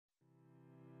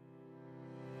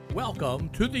Welcome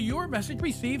to the Your Message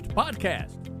Received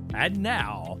podcast. And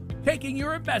now, taking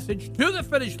your message to the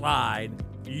finish line,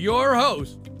 your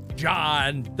host,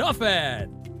 John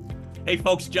Duffin. Hey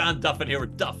folks, John Duffin here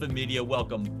with Duffin Media.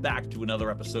 Welcome back to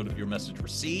another episode of Your Message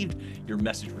Received. Your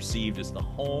Message Received is the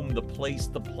home, the place,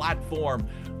 the platform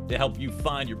to help you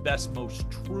find your best, most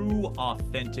true,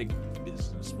 authentic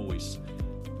business voice.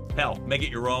 Hell, make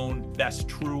it your own best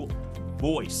true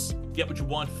voice. Get what you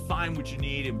want, find what you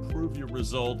need, improve your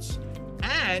results,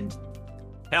 and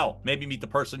hell, maybe meet the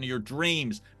person of your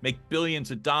dreams, make billions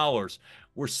of dollars.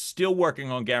 We're still working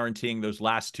on guaranteeing those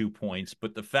last 2 points,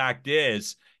 but the fact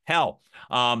is, hell,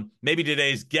 maybe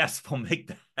today's guest will make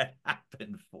that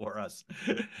happen for us.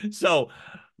 So,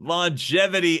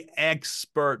 longevity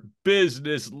expert,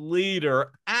 business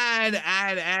leader, and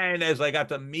as I got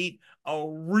to meet a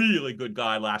really good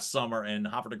guy last summer in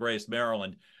Havre de Grace,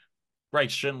 Maryland, Greg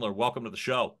Shindler, welcome to the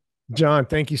show. John,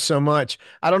 thank you so much.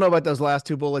 I don't know about those last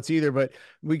two bullets either, but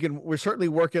we're certainly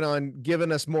working on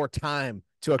giving us more time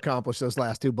to accomplish those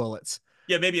last two bullets.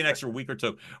 Yeah, maybe an extra week or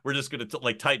two. We're just going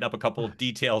to tighten up a couple of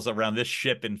details around this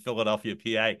ship in Philadelphia,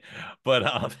 PA.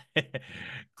 But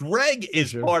Greg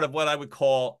is part of what I would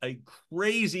call a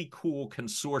crazy cool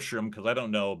consortium, because I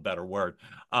don't know a better word,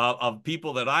 of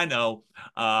people that I know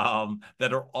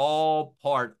that are all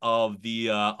part of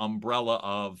the umbrella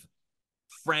of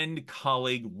friend,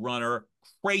 colleague, runner,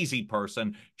 crazy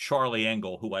person, Charlie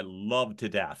Engle, who I love to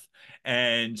death.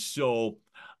 And so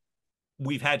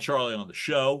we've had Charlie on the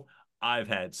show. I've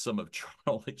had some of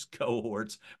Charlie's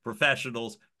cohorts,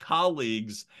 professionals,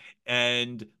 colleagues,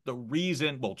 and the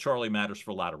reason, well, Charlie matters for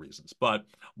a lot of reasons, but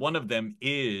one of them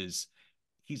is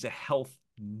he's a health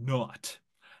nut.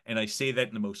 And I say that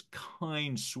in the most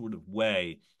kind sort of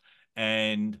way.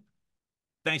 And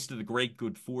thanks to the great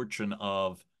good fortune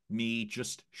of me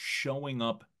just showing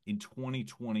up in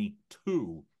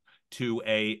 2022 to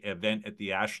a event at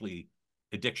the Ashley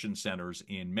Addiction Centers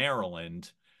in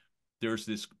Maryland, there's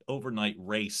this overnight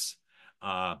race.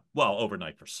 Well,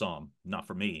 overnight for some, not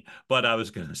for me, but I was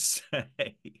going to say,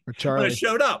 when I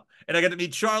showed up and I got to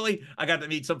meet Charlie, I got to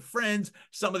meet some friends,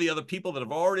 some of the other people that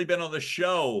have already been on the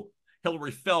show,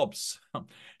 Hillary Phelps,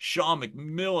 Sean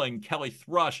McMillan, Kelly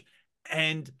Thrush.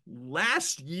 And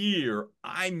last year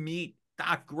I meet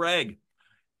Doc Greg,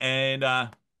 and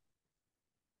I'm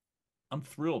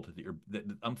thrilled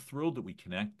that we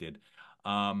connected.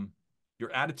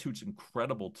 Your attitude's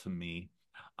incredible to me.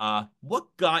 What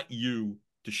got you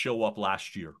to show up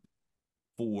last year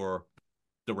for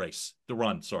the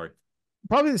run? Sorry.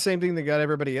 Probably the same thing that got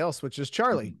everybody else, which is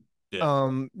Charlie.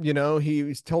 Yeah.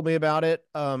 He's told me about it.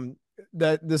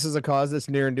 That this is a cause that's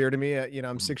near and dear to me.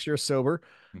 I'm 6 years sober.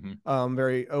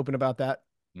 Very open about that.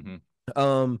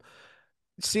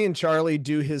 Seeing Charlie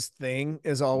do his thing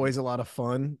is always a lot of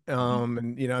fun.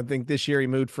 And I think this year he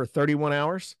moved for 31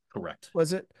 hours. Correct.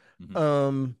 Was it?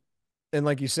 And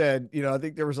like you said, I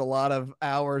think there was a lot of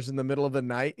hours in the middle of the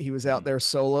night. He was out there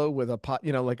solo with a pot,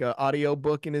 like an audio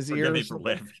book in his ear. For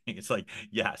living. It's like,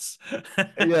 yes.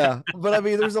 Yeah. But I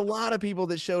mean, there's a lot of people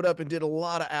that showed up and did a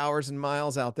lot of hours and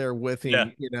miles out there with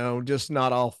him, just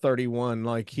not all 31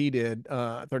 like he did,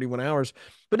 31 hours.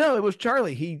 But no, it was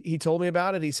Charlie. He told me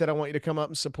about it. He said, I want you to come up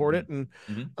and support it. And,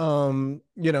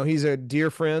 he's a dear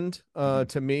friend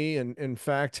to me. And in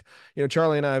fact,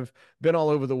 Charlie and I have been all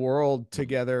over the world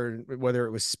together, whether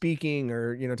it was speaking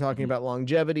or, talking about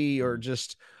longevity or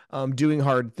just doing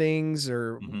hard things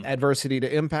or adversity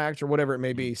to impact or whatever it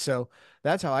may be. So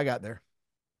that's how I got there.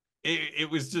 It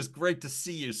was just great to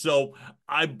see you. So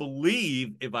I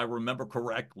believe, if I remember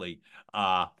correctly,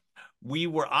 I'd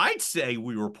say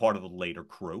we were part of the later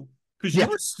crew, because you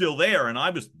were still there. And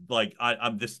I was like,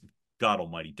 I'm this, God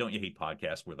almighty, don't you hate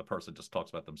podcasts where the person just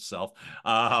talks about themselves?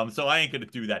 So I ain't going to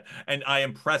do that. And I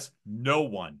impressed no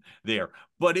one there,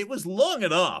 but it was long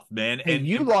enough, man. Hey, and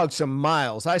you logged some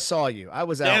miles. I saw you. I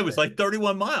was out. Yeah, it was like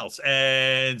 31 miles.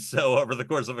 And so over the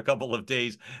course of a couple of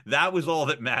days, that was all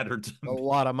that mattered to me. A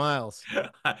lot of miles.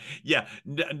 Yeah,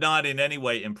 not in any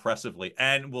way impressively.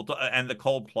 And and the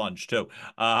cold plunge too,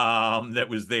 that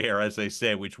was there, as they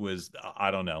say, which was,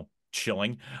 I don't know,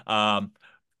 chilling.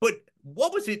 But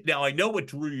what was it? Now, I know what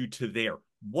drew you to there.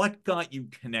 What got you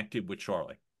connected with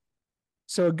Charlie?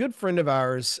 So a good friend of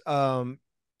ours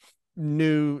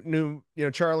knew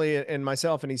Charlie and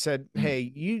myself, and he said,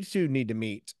 hey, you two need to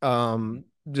meet.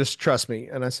 Just trust me.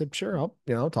 And I said, sure,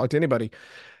 I'll talk to anybody.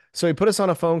 So he put us on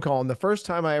a phone call. And the first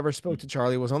time I ever spoke to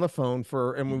Charlie was on the phone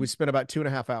and we spent about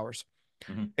 2.5 hours.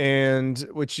 And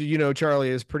which, Charlie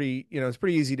is pretty, it's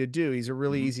pretty easy to do. He's a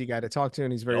really easy guy to talk to,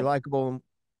 and he's very likable.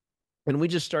 And we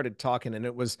just started talking, and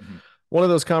it was one of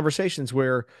those conversations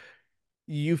where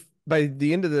you by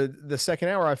the end of the second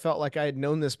hour, I felt like I had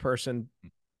known this person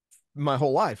my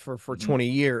whole life for Mhm. 20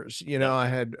 years. You know, Yep. I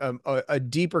had a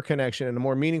deeper connection and a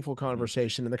more meaningful Mhm.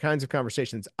 conversation and the kinds of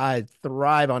conversations I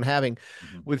thrive on having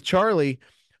Mhm. with Charlie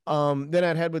than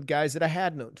I'd had with guys that I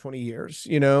had known 20 years,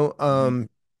 you know. Mhm.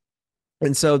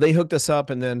 And so they hooked us up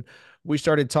and then we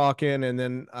started talking and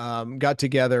then got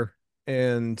together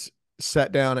and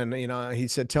sat down and, you know, he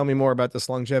said, tell me more about this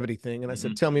longevity thing. And I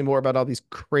said, Mhm. tell me more about all these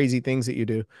crazy things that you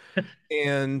do.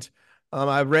 And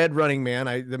I read Running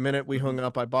Man. The minute we hung Mhm.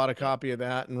 up, I bought a Yep. copy of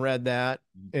that and read that.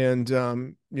 Mhm.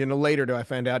 And you know, later do I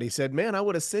find out he said, "Man, I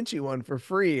would have sent you one for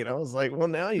free." And I was like, "Well,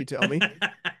 now you tell me."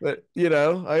 But you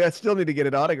know, I still need to get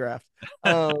it autographed.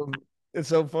 It's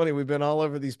so funny. We've been all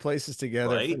over these places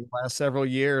together for Right? the last several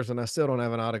years, and I still don't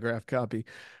have an autographed copy. I,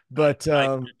 But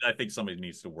I I think somebody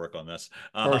needs to work on this.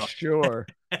 for sure.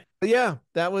 But yeah,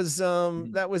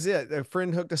 Mhm. that was it. A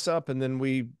friend hooked us up, and then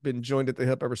we've been joined at the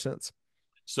hip ever since.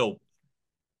 So,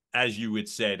 as you had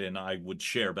said, and I would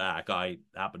share back, I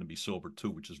happen to be sober too,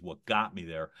 which is what got me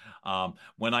there.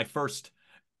 When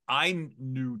I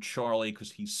knew Charlie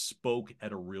because he spoke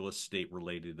at a real estate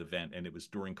related event, and it was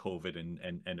during COVID,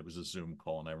 and it was a Zoom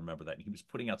call, and I remember that. And he was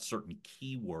putting out certain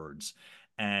keywords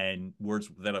and words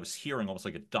that I was hearing almost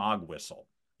like a dog whistle,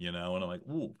 and I'm like,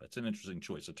 ooh, that's an interesting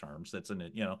choice of terms. That's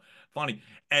funny.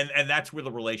 And that's where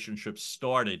the relationship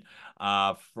started.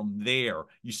 From there,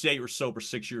 you say you're sober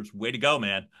 6 years. Way to go,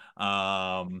 man.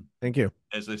 Thank you.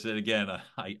 As I said again,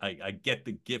 I get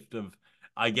the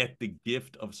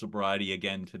gift of sobriety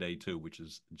again today too, which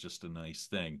is just a nice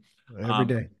thing. Every Um,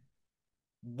 day.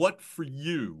 what for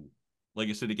you, like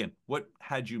I said again, what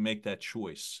had you make that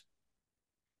choice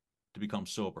to become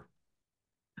sober?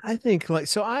 I think like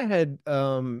so I had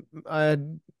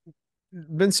been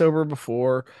sober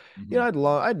before. You know, Hmm.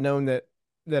 I'd known that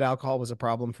alcohol was a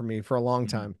problem for me for a long Hmm.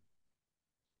 time.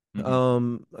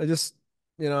 Hmm. I just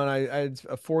you know, and I had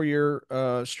a 4 year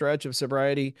stretch of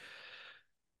sobriety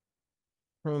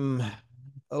from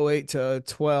 '08 to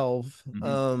 12.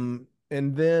 Hmm.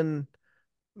 And then,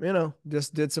 you know,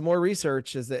 just did some more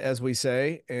research as we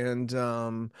say. And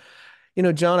you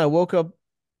know, John, I woke up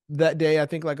that day, I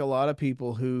think like a lot of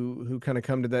people who kind of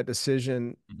come to that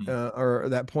decision Hmm. or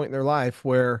that point in their life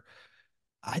where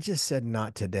I just said,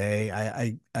 not today.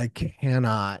 I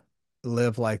cannot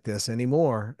live like this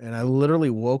anymore. And I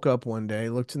literally woke up one day,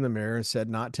 looked in the mirror and said,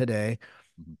 not today.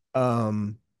 Hmm.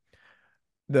 Um,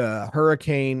 the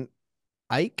Hurricane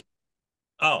Ike,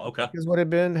 Oh, I okay. think is what had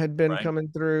been Right. coming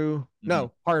through. Hmm.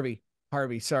 No, Harvey,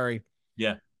 sorry.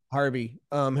 Yeah. Harvey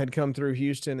had come through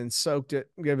Houston and soaked it,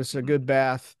 gave us a Hmm. good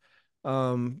bath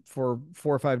for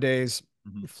 4 or 5 days,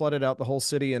 Hmm. flooded out the whole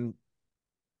city. And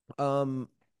um,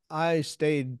 I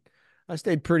stayed I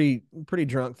stayed pretty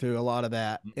drunk through a lot of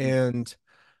that. Hmm. And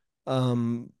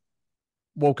um,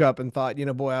 woke up and thought, you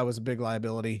know, boy, I was a big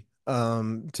liability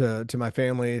to my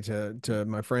family, to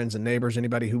my friends and neighbors,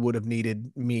 anybody who would have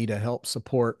needed me to help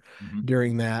support Hmm.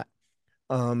 during that.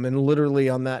 And literally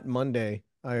on that Monday,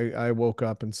 I woke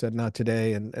up and said, not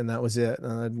today. And that was it.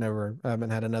 I haven't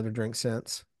had another drink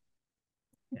since.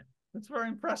 Yeah. That's very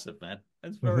impressive, man.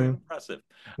 That's very Hmm. impressive.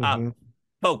 Uh, Hmm.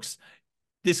 folks,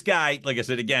 this guy, like I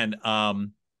said again,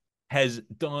 has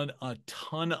done a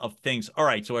ton of things. All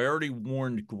right, so I already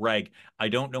warned Greg. I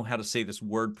don't know how to say this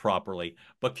word properly,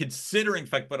 but considering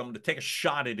fact, but I'm going to take a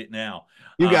shot at it now.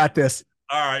 You got this.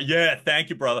 All right, yeah, thank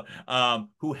you, brother.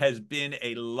 Who has been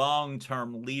a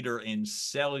long-term leader in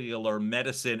cellular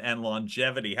medicine and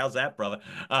longevity? How's that, brother?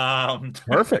 Um,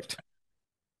 Perfect.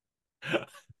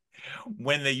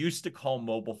 when they used to call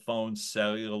mobile phones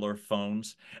cellular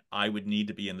phones, I would need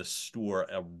to be in the store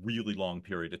a really long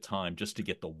period of time just to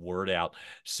get the word out.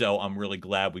 So I'm really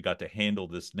glad we got to handle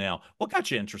this now. What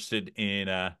got you interested in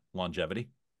longevity?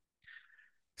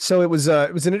 So it was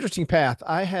an interesting path.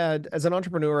 I had, as an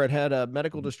entrepreneur, I'd had a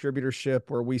medical Mhm.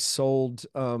 distributorship where we sold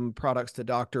products to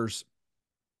doctors,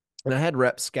 and I had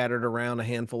reps scattered around a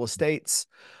handful of states,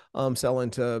 selling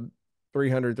to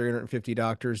 300, 350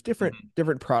 doctors, Mhm.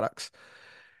 different products.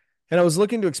 And I was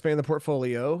looking to expand the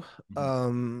portfolio. Mhm.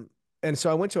 Um, and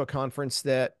so I went to a conference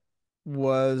that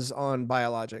was on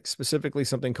biologics, specifically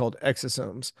something called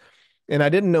exosomes. And I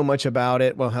didn't know much about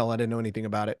it. Well, hell, I didn't know anything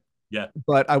about it, Yeah.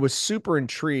 but I was super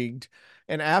intrigued.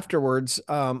 And afterwards,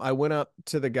 I went up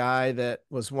to the guy that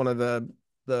was one of the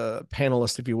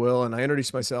panelists, if you will, and I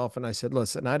introduced myself and I said,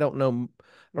 "Listen, I don't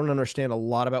understand a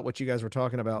lot about what you guys were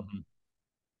talking about, Mhm.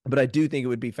 but I do think it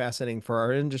would be fascinating for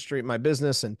our industry, my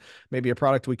business, and maybe a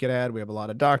product we could add. We have a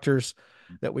lot of doctors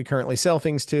that we currently sell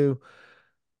things to.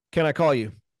 Can I call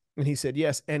you?" And he said,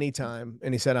 "Yes, anytime."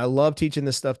 And he said, "I love teaching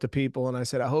this stuff to people." And I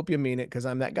said, "I hope you mean it because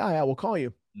I'm that guy. I will call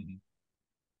you." Mm-hmm.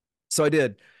 So I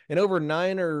did. And over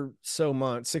 9 or so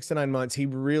months, 6 to 9 months, he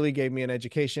really gave me an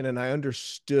education, and I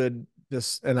understood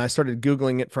this. And I started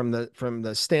Googling it from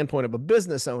the standpoint of a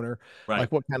business owner. Right.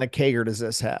 Like, what kind of CAGR does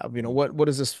this have? You know, what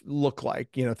does this look like?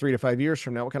 3 to 5 years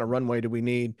from now, what kind of runway do we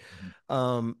need?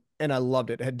 And I loved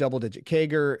it. It had double-digit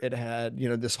CAGR. It had,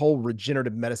 this whole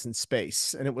regenerative medicine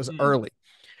space, and it was Mm-hmm. early.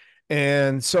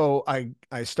 And so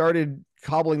I started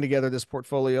cobbling together this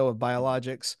portfolio of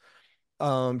biologics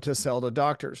to sell to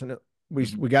doctors. And we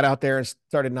got out there and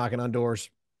started knocking on doors.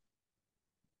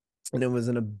 And it was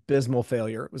an abysmal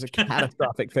failure. It was a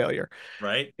catastrophic failure.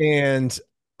 Right. And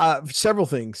several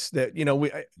things that,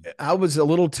 I was a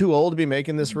little too old to be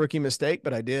making this rookie mistake,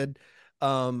 but I did.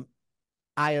 I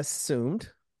assumed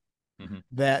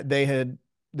that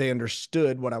they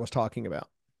understood what I was talking about.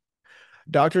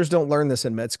 Doctors don't learn this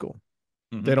in med school.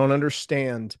 They don't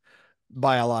understand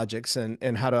biologics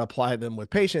and how to apply them with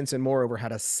patients, and moreover how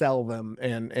to sell them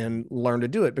and learn to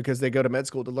do it, because they go to med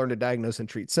school to learn to diagnose and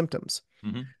treat symptoms.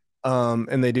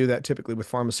 And they do that typically with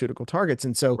pharmaceutical targets.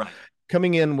 And so Right.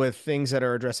 coming in with things that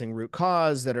are addressing root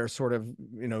cause, that are sort of,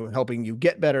 helping you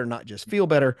get better, not just feel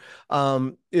better,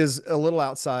 is a little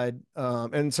outside.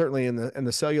 And certainly in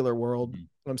the cellular world,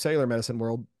 cellular medicine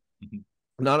world,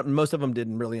 not most of them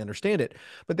didn't really understand it,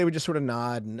 but they would just sort of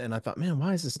nod. And I thought, man,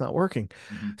 why is this not working?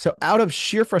 So out of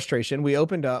sheer frustration, we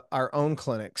opened up our own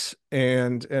clinics,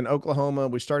 and in Oklahoma,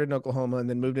 we started in Oklahoma and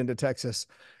then moved into Texas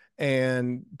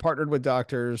and partnered with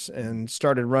doctors and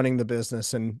started running the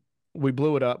business. And we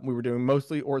blew it up. We were doing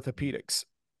mostly orthopedics.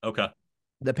 Okay.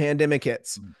 The pandemic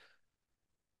hits.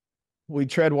 We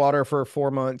tread water for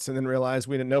 4 months and then realized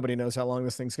nobody knows how long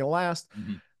this thing's going to last.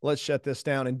 Let's shut this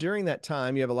down. And during that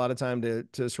time, you have a lot of time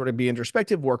to sort of be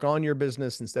introspective, work on your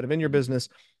business instead of in your business.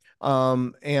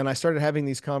 And I started having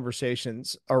these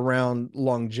conversations around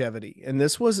longevity. And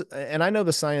I know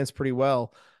the science pretty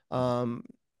well, on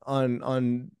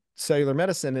cellular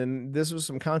medicine. And this was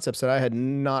some concepts that I had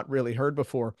not really heard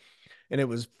before. And it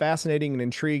was fascinating and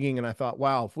intriguing. And I thought,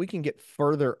 wow, if we can get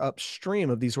further upstream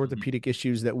of these orthopedic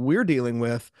issues that we're dealing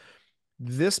with,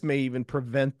 this may even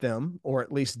prevent them, or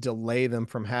at least delay them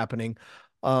from happening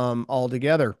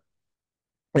altogether.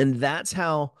 And that's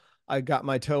how I got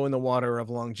my toe in the water of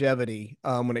longevity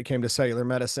when it came to cellular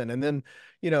medicine. And then,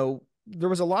 there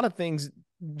was a lot of things,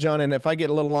 John, and if I get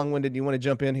a little long-winded, you want to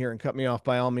jump in here and cut me off,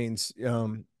 by all means,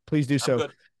 please do so.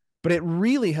 But it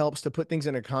really helps to put things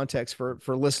into context for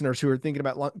listeners who are thinking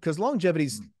about, because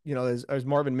longevity's, as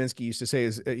Marvin Minsky used to say,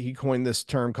 he coined this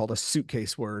term called a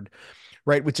suitcase word,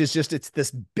 right? Which is just, it's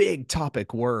this big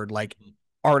topic word, like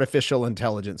artificial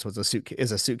intelligence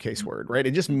is a suitcase word, right?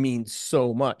 It just means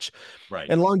so much. Right.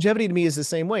 And longevity to me is the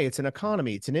same way. It's an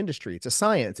economy, it's an industry, it's a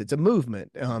science, it's a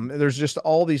movement. There's just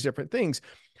all these different things.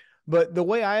 But the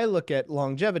way I look at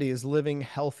longevity is living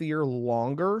healthier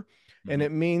longer. And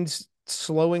it means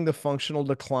slowing the functional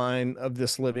decline of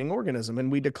this living organism.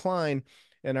 And we decline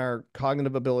in our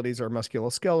cognitive abilities, our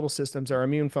musculoskeletal systems, our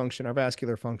immune function, our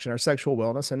vascular function, our sexual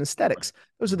wellness, and aesthetics.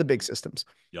 Those are the big systems.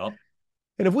 Yep.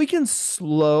 And if we can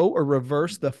slow or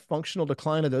reverse the functional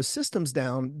decline of those systems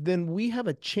down, then we have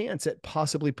a chance at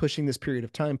possibly pushing this period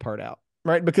of time part out,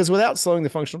 right? Because without slowing the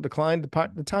functional decline,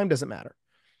 the time doesn't matter.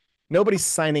 Nobody's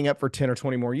signing up for 10 or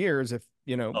 20 more years if,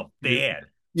 bad.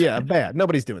 Yeah, bad.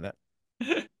 Nobody's doing that.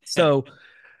 So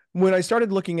when I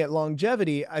started looking at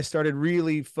longevity, I started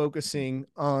really focusing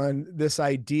on this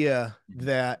idea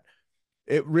that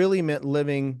it really meant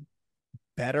living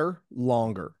better,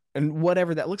 longer, and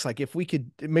whatever that looks like. If we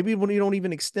could, maybe when you don't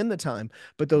even extend the time,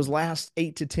 but those last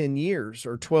 8 to 10 years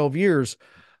or 12 years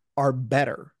are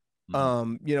better. Where,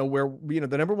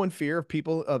 the number one fear of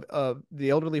people of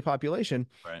the elderly population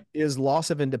is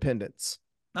loss of independence.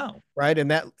 No. Right.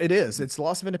 And it's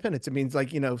loss of independence. It means,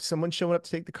 like, someone showing up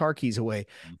to take the car keys away,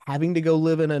 having to go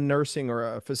live in a nursing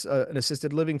or an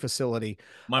assisted living facility.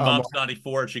 My mom's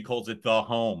 94. She calls it the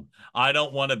home. I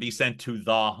don't want to be sent to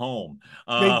the home.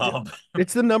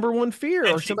 It's the number one fear,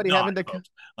 or somebody having to.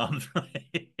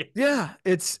 Yeah,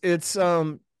 it's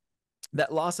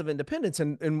that loss of independence.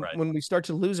 And when we start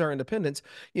to lose our independence,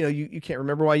 you can't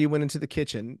remember why you went into the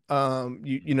kitchen.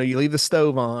 You leave the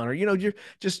stove on, or, you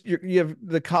have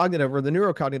the cognitive or the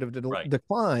neurocognitive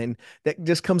decline that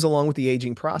just comes along with the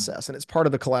aging process. And it's part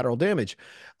of the collateral damage.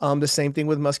 The same thing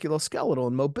with musculoskeletal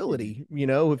and mobility.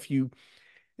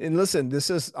 And listen, this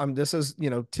is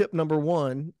tip number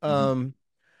one.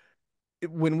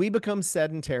 When we become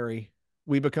sedentary,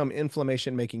 we become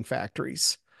inflammation making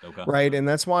factories. Okay. Right. And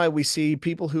that's why we see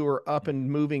people who are up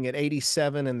and moving at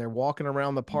 87 and they're walking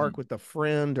around the park with a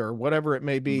friend or whatever it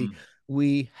may be,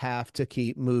 we have to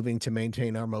keep moving to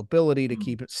maintain our mobility, to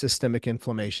keep systemic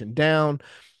inflammation down.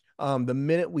 The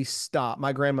minute we stop,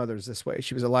 my grandmother's this way.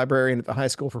 She was a librarian at the high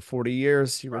school for 40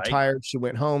 years. She Right. retired. She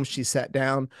went home. She sat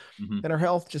down, Mm-hmm. and her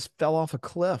health just fell off a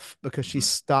cliff because she Mm-hmm.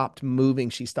 stopped moving.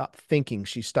 She stopped thinking.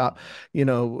 She stopped,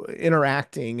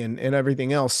 interacting and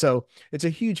everything else. So it's a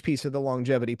huge piece of the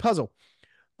longevity puzzle.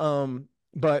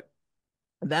 But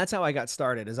that's how I got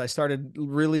started, as I started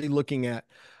really looking at,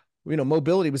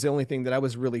 mobility was the only thing that I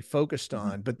was really focused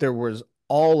Mm-hmm. on, but there was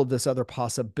all of this other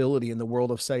possibility in the world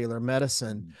of cellular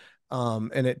medicine.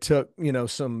 And it took,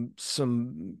 some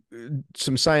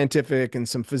scientific and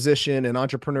some physician and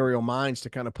entrepreneurial minds to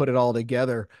kind of put it all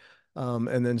together.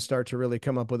 And then start to really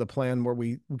come up with a plan where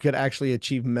we could actually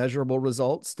achieve measurable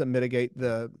results to mitigate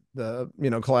the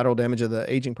collateral damage of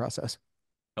the aging process.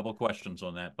 Couple of questions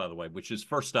on that, by the way, which is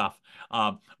first off,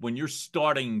 when you're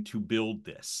starting to build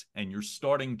this and you're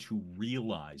starting to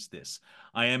realize this,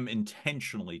 I am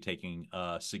intentionally taking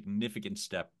a significant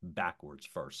step backwards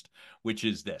first, which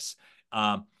is this.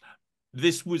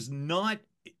 This was not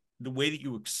the way that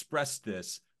you expressed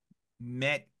this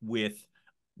met with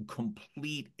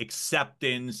complete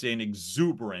acceptance and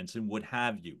exuberance and what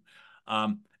have you.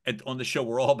 On the show,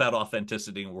 we're all about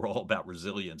authenticity and we're all about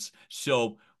resilience.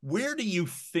 So where do you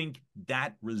think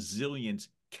that resilience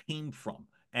came from?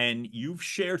 And you've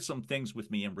shared some things with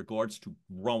me in regards to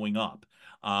growing up.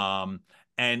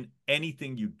 And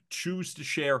anything you choose to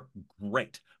share,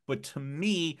 great. But to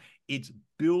me, it's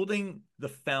building the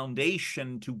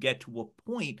foundation to get to a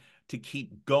point to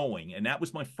keep going. And that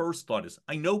was my first thought is,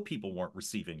 I know people weren't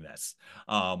receiving this,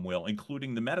 well,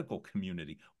 including the medical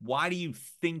community. Why do you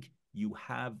think you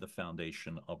have the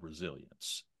foundation of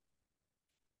resilience?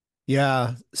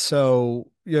 Yeah.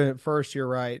 So, first you're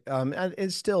right.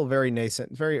 It's still very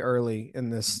nascent, very early in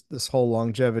this whole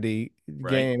longevity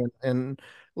Right? game. And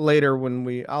later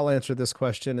I'll answer this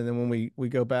question, and then when we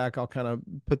go back, I'll kind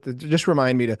of just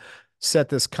remind me to set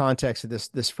this context of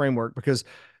this framework, because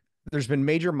there's been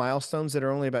major milestones that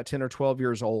are only about 10 or 12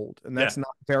 years old, and Yeah. that's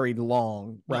not very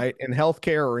long, No. right? In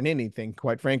healthcare or in anything,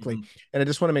 quite frankly. Mm-hmm. And I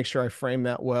just want to make sure I frame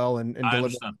that well and I deliver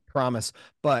understand. promise.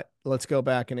 But let's go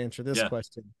back and answer this Yeah.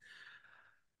 question.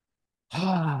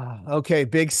 Okay,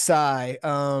 big sigh.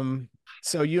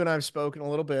 So you and I've spoken a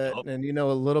little bit, Yep. and a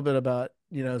little bit about,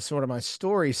 sort of my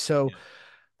story. So,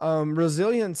 Yeah.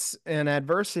 resilience and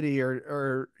adversity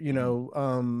are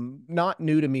Mm-hmm. not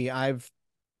new to me. I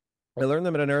learned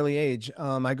them at an early age.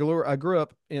 I grew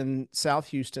up in South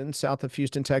Houston, south of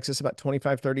Houston, Texas, about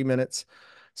 25, 30 minutes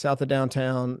south of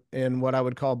downtown, in what I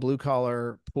would call blue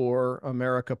collar poor,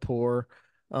 America poor.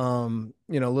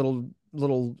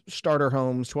 Little starter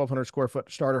homes, 1,200 square foot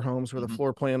starter homes, where the Mm-hmm.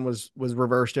 floor plan was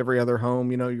reversed every other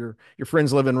home. Your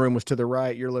friend's living room was to the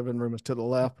right, your living room was to the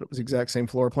left, but it was the exact same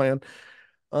floor plan,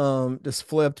 just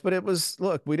flipped. But it was,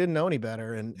 look, we didn't know any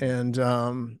better. And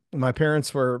my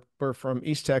parents were from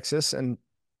East Texas and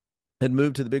had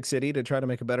moved to the big city to try to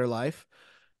make a better life.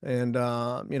 And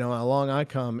along I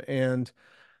come. And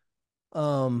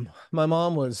my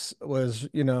mom was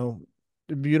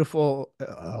beautiful.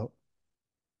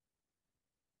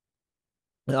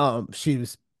 She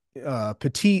was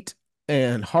petite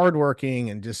and hardworking,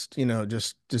 and just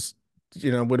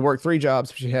would work three jobs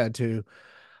if she had to.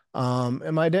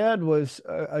 And my dad was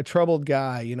a troubled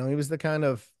guy. He was the kind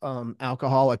of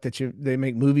alcoholic that they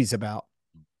make movies about.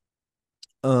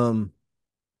 Um,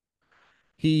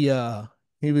 he uh,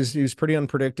 he was pretty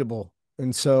unpredictable,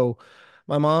 and so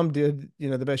my mom did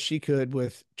the best she could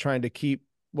with trying to keep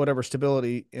whatever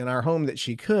stability in our home that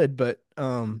she could. But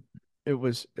it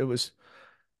was it was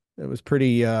it was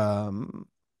pretty it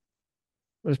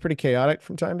was pretty chaotic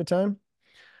from time to time.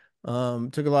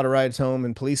 Took a lot of rides home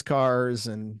in police cars,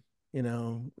 and did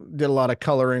a lot of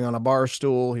coloring on a bar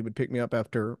stool. He would pick me up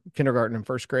after kindergarten and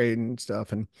first grade and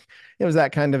stuff, and it was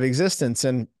that kind of existence.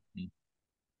 And he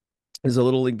was a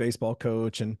little league baseball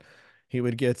coach, and he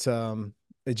would get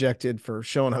ejected for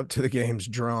showing up to the games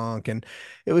drunk, and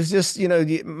it was just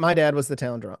my dad was the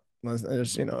town drunk.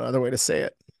 There's another way to say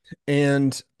it.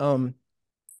 And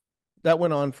that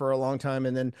went on for a long time,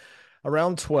 and then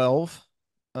around 12,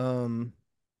 um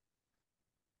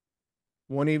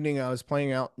one evening I was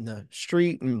playing out in the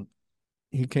street, and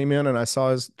he came in, and I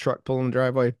saw his truck pull in the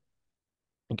driveway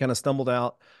and kind of stumbled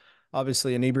out,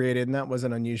 obviously inebriated, and that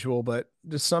wasn't unusual, but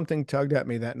just something tugged at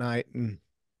me that night. And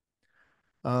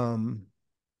um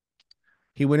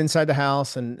he went inside the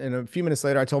house, and a few minutes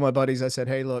later I told my buddies, I said,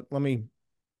 "Hey, look, let me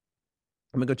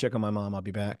go check on my mom. I'll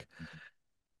be back."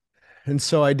 And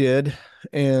so I did.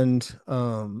 And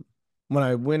when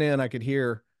I went in, I could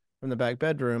hear from the back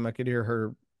bedroom, I could hear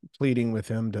her pleading with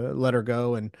him to let her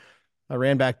go. And I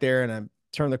ran back there and I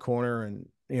turned the corner, and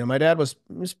my dad was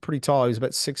pretty tall. He was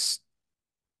about 6'2"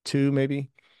 maybe.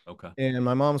 Okay. And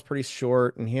my mom's pretty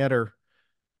short, and he had her,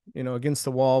 against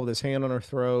the wall with his hand on her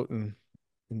throat, and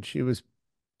she was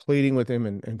pleading with him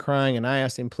and crying, and I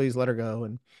asked him, please let her go.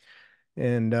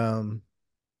 And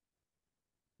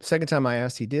second time I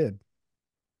asked, he did.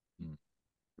 Mm.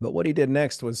 But what he did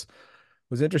next was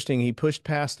interesting. He pushed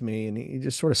past me and he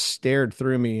just sort of stared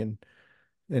through me, and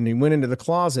he went into the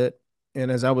closet. And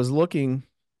as I was looking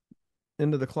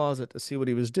into the closet to see what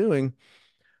he was doing,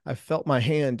 I felt my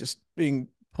hand just being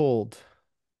pulled,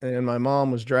 and my mom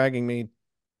was dragging me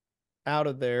out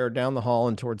of there down the hall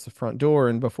and towards the front door.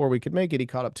 And before we could make it, he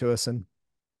caught up to us, and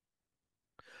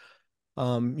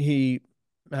he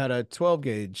had a 12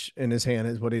 gauge in his hand,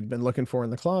 is what he'd been looking for in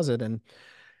the closet. And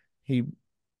he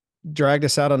dragged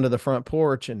us out onto the front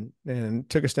porch and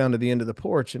took us down to the end of the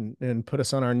porch and put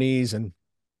us on our knees and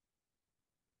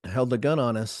held the gun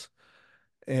on us.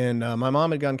 And my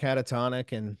mom had gone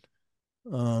catatonic, and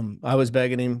I was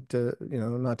begging him to,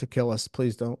 not to kill us.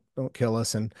 Please don't kill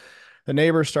us. And the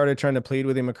neighbors started trying to plead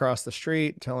with him across the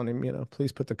street, telling him,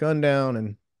 please put the gun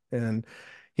down. And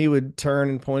he would turn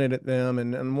and point it at them.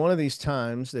 And one of these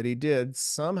times that he did,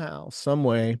 somehow, some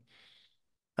way,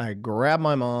 I grabbed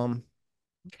my mom,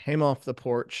 came off the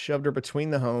porch, shoved her between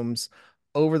the homes,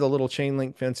 over the little chain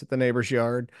link fence at the neighbor's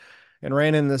yard, and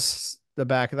ran in the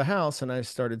back of the house. And I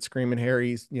started screaming,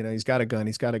 Harry's, he's got a gun.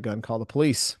 He's got a gun. Call the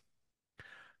police.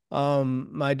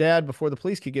 My dad, before the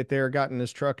police could get there, got in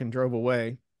his truck and drove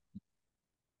away.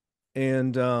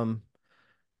 And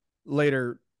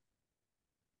later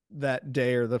that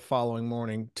day or the following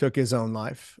morning, took his own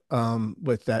life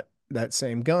with that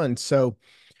same gun. So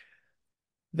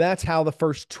that's how the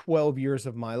first 12 years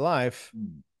of my life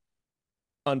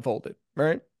unfolded,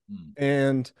 right? Mm.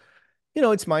 And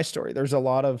it's my story. There's a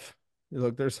lot of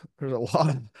there's a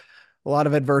lot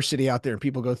of adversity out there, and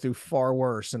people go through far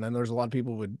worse. And then there's a lot of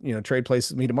people would, trade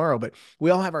places with me tomorrow, but we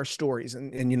all have our stories,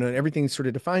 and everything sort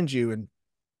of defines you,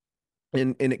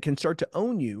 and it can start to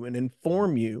own you and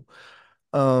inform you.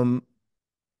 And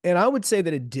I would say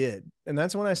that it did. And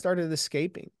that's when I started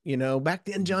escaping. Back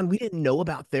then, John, we didn't know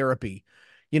about therapy.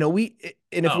 And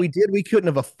if Oh, we did, we couldn't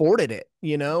have afforded it,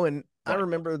 and I right.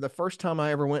 remember the first time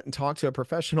I ever went and talked to a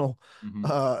professional,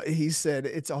 Mm-hmm. he said,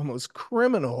 it's almost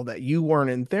criminal that you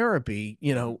weren't in therapy,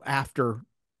 after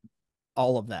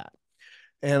all of that.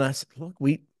 And I said, look,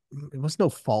 it was no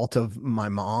fault of my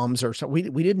mom's or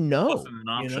something. We didn't know, Wasn't an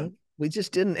option. we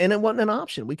just didn't. And it wasn't an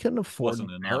option. We couldn't afford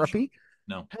Wasn't an option. therapy.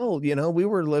 No. Hell, we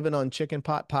were living on chicken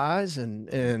pot pies and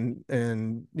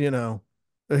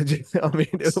I mean,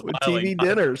 Smiling, TV not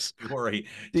at the dinners, story,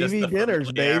 just TV the dinners,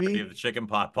 familiarity baby. of the chicken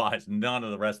pot pies. None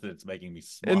of the rest of it's making me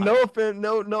And smile. no offense,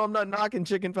 no, I'm not knocking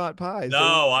chicken pot pies.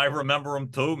 No, I remember them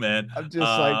too, man. I'm just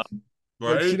like,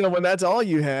 but Right? when that's all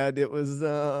you had, it was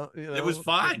It was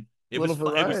fine. It little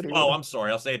was it was. variety. Oh, I'm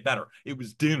sorry. I'll say it better. It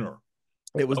was dinner.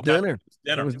 It was Okay, it dinner. was It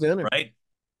dinner. was dinner. Right?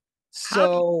 How did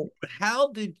So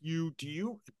how did you do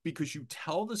you because you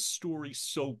tell the story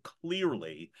so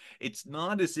clearly, it's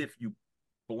not as if you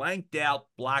blanked out,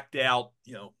 blacked out,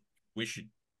 wish you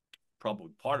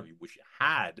probably part of you wish you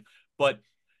had, but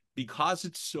because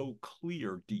it's so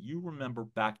clear, do you remember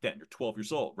back then? You're 12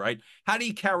 years old, right? How do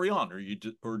you carry on,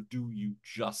 or do you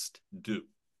just do?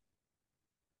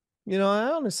 I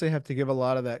honestly have to give a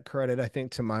lot of that credit, I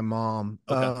think, to my mom.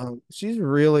 Okay. She's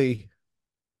really,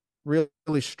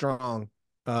 really strong.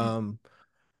 Mm. Um,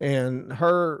 and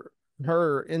her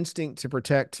instinct to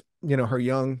protect, her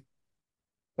young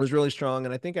was really strong.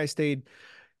 And I think I stayed,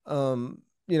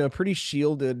 pretty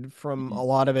shielded from Mm-hmm. a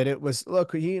lot of it. It was,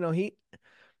 look, he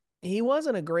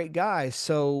wasn't a great guy.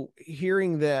 So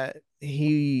hearing that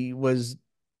he was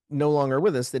no longer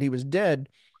with us, that he was dead,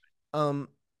 um,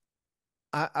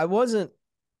 I wasn't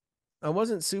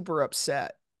super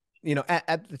upset,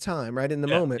 at the time, right in the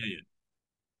Yeah, moment, yeah, yeah.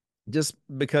 just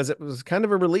because it was kind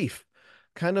of a relief,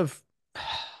 kind of,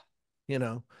 you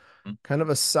know, Mm. kind of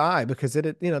a sigh, because it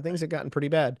had, things had gotten pretty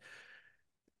bad.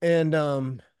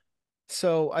 And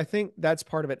so I think that's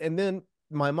part of it. And then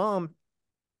my mom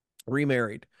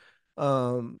remarried.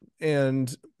 And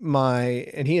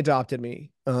he adopted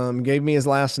me, gave me his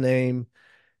last name,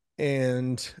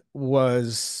 and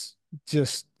was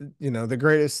just, the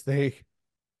greatest thing.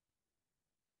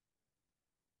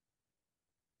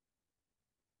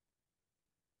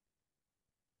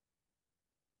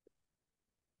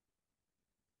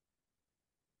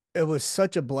 It was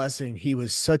such a blessing. He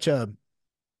was such a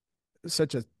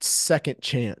second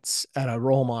chance at a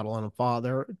role model and a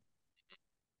father.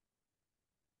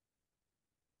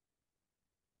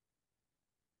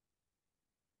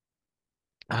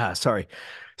 Sorry. No,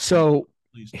 So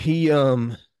please. he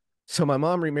so my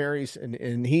mom remarries,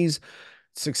 and he's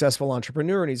successful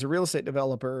entrepreneur, and he's a real estate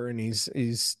developer, and he's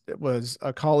was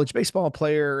a college baseball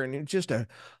player, and he's just a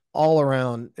all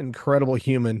around incredible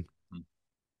human. Mm,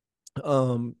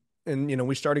 Um, and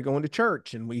we started going to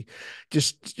church, and we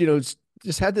just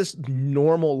just had this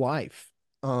normal life.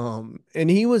 And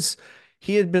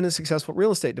he had been a successful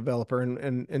real estate developer,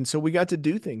 and so we got to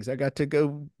do things. I got to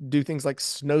go do things like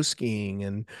snow skiing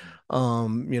and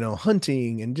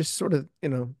hunting, and just sort of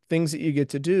things that you get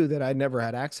to do that I never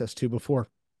had access to before.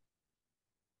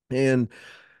 And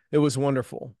it was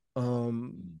wonderful.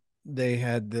 mm, They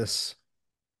had this,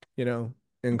 you know,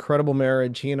 incredible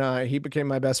marriage. He became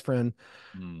my best friend.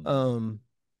 mm, Um,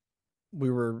 we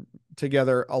were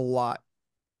together a lot.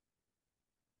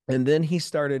 And then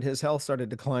his health started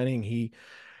declining.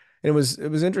 It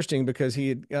was interesting because he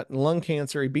had gotten lung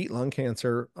cancer. He beat lung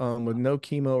cancer with no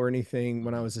chemo or anything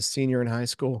when I mm, was a senior in high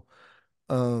school.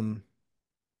 Um,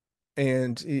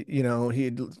 and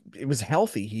he was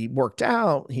healthy. He worked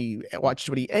out. He watched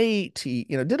what he ate. He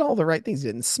did all the right things. He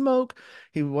didn't smoke.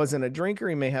 He wasn't a drinker.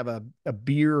 He may have a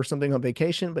beer or something on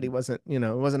vacation, but he wasn't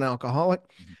an alcoholic.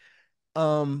 mm,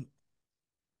 Um,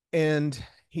 and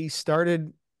he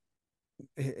started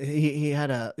he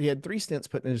had three stents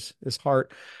put in his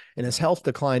heart, and his health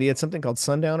declined. He had something called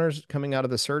sundowners coming out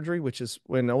of the surgery, which is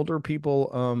when older people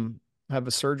have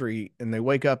a surgery and they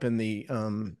wake up in the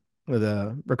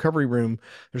recovery room.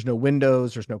 There's no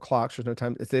windows, there's no clocks, there's no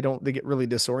time. If they get really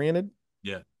disoriented.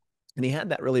 yeah. And he had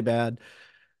that really bad,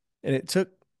 and it took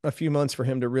a few months for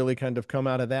him to really kind of come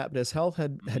out of that. But his health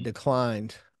had Mm,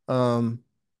 declined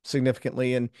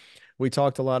significantly, and we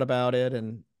talked a lot about it,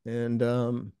 and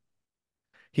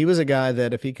he was a guy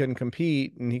that if he couldn't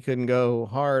compete and he couldn't go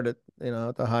hard at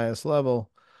the highest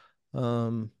level,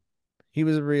 um, he's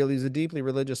a deeply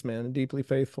religious man, a deeply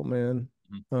faithful man.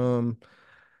 mm, Um,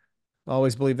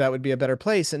 always believed that would be a better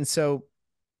place. And so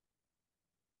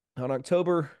on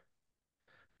October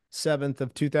 7th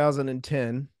of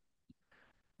 2010,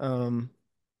 um,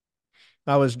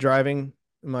 I was driving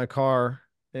in my car,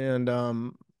 and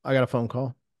I got a phone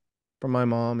call from my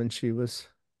mom, and she was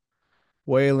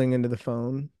wailing into the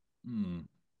phone. mm,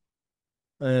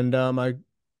 And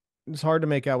it's hard to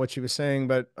make out what she was saying,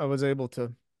 but I was able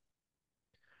to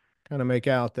kind of make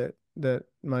out that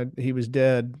my he was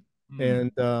dead. mm,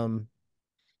 And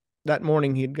that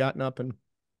morning he'd gotten up and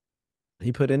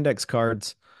he put index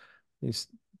cards, these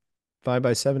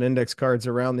 5x7 index cards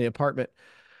around the apartment,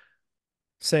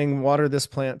 saying water this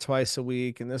plant twice a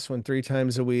week and this one three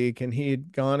times a week. And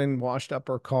he'd gone and washed up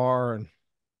her car and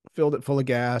filled it full of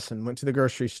gas and went to the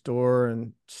grocery store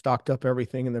and stocked up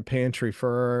everything in the pantry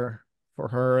for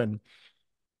her. And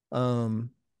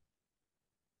um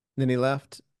then he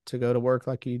left to go to work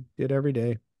like he did every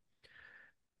day.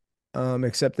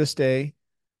 Except this day,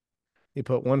 he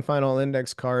put one final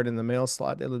index card in the mail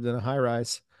slot. They lived in a high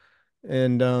rise.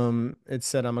 And it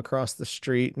said, I'm across the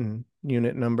street and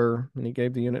unit number. And he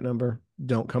gave the unit number.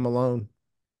 Don't come alone.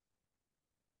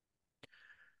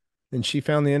 And she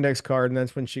found the index card. And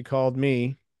that's when she called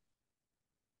me.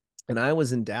 And I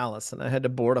was in Dallas, and I had to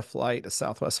board a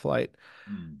Southwest flight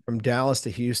mm, from Dallas to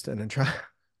Houston and try.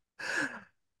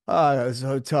 It was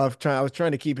so tough. I was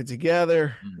trying to keep it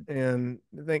together. mm, And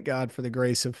thank God for the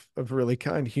grace of really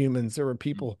kind humans. There were mm,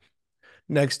 people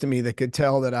next to me that could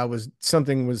tell that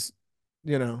something was,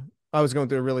 you know, I was going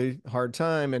through a really hard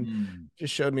time, and mm,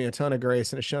 just showed me a ton of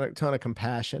grace and a ton of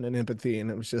compassion and empathy. And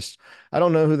it was just, I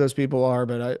don't know who those people are,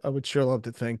 but I would sure love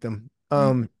to thank them.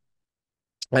 mm,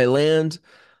 I land,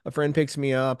 a friend picks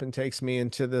me up and takes me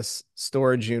into this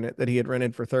storage unit that he had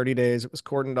rented for 30 days. It was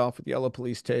cordoned off with yellow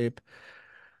police tape.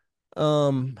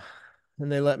 Um,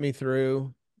 and they let me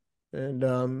through,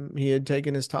 and he had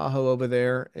taken his Tahoe over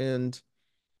there and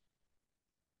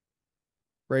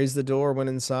raised the door, went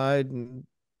inside, and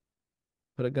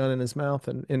put a gun in his mouth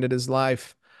and ended his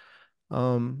life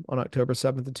on October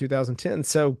 7th of 2010.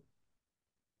 So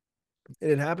it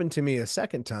had happened to me a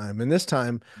second time, and this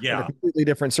time under yeah. completely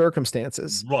different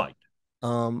circumstances. Right.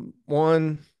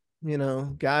 One,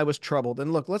 guy was troubled.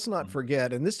 And look, let's not Mm,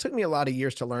 forget, and this took me a lot of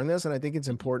years to learn this, and I think it's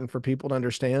mhm. important for people to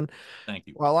understand. Thank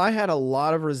you. While I had a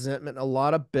lot of resentment, a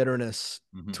lot of bitterness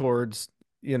Hmm. towards,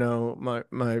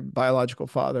 my biological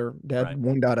father, Dad Right.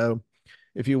 1.0,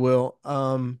 if you will,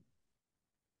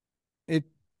 it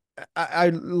I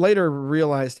later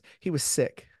realized he was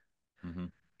sick. Hmm.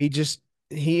 He just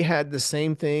he had the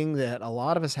same thing that a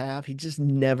lot of us have. He just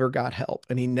never got help,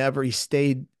 and he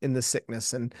stayed in the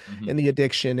sickness and Hmm. in the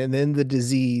addiction and then the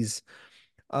disease.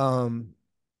 Um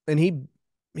and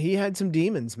he had some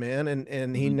demons, man,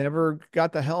 and he Hmm. never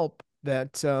got the help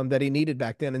that he needed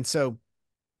back then. And so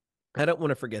I don't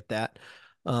want to forget that.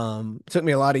 It took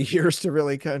me a lot of years to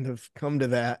really kind of come to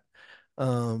that.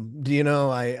 Do you know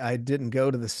I didn't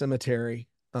go to the cemetery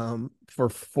for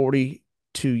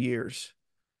 42 years.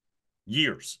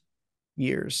 Years.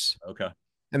 Years. Okay.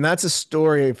 And that's a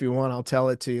story. If you want, I'll tell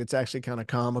it to you. It's actually kind of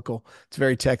comical. It's a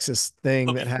very Texas thing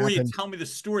But that before you happened. tell me the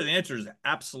story, the answer is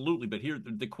absolutely. But here,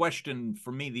 the question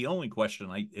for me, the only question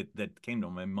that came to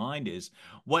my mind is,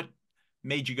 what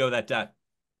made you go that day?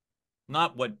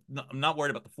 Not what. I'm not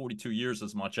worried about the 42 years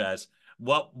as much as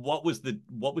what was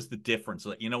the difference?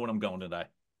 You know what I'm going today.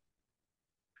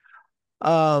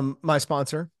 My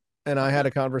sponsor and I Okay. had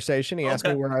a conversation. He asked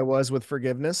me Okay. where I was with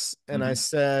forgiveness, and I Hmm.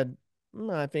 said,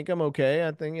 I think I'm okay.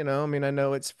 I think, I mean, I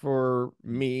know it's for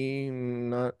me,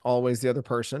 not always the other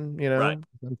person, Right.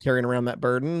 I'm carrying around that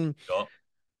burden. Sure.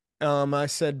 I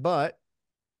said, but,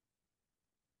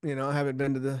 I haven't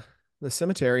been to the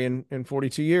cemetery in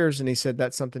 42 years. And he said,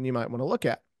 that's something you might want to look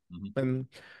at. Hmm. And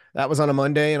that was on a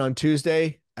Monday. And on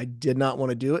Tuesday, I did not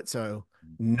want to do it. So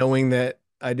knowing that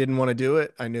I didn't want to do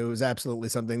it, I knew it was absolutely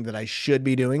something that I should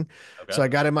be doing. Okay. So I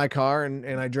got in my car and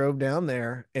I drove down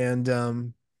there.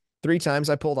 And 3 times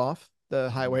I pulled off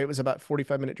the highway. It was about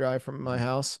 45-minute drive from my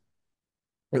house.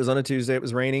 It was on a Tuesday. It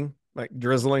was raining, like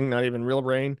drizzling, not even real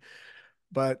rain.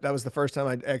 But that was the first time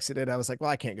I exited. I was like, well,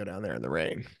 I can't go down there in the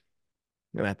rain.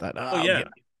 And I thought, oh, Oh I'll yeah. get,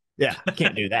 yeah, I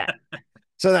can't do that.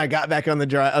 So then I got back on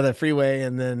the freeway,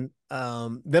 and then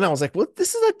I was like, well,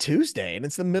 this is a Tuesday and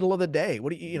it's the middle of the day.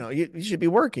 What do you should be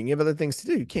working. You have other things to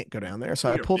do. You can't go down there. So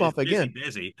Well, I you're pulled off busy, again.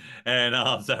 busy, and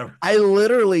so. I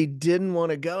literally didn't want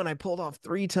to go, and I pulled off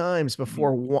 3 times Mhm.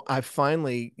 before I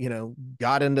finally,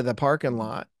 got into the parking Mhm.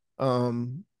 lot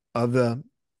of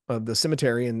the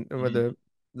cemetery and where Mhm.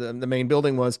 the main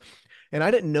building was. And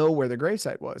I didn't know where the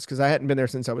gravesite was because I hadn't been there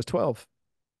since I was 12.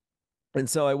 And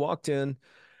so I walked in,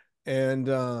 and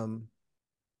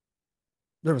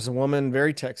there was a woman,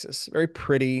 very Texas, very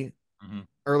pretty, Mhm.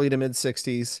 early to mid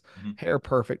 60s, Mhm. hair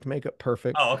perfect, makeup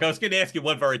perfect. Oh, okay. I was going to ask you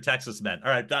what very Texas meant. All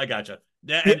right, I got you.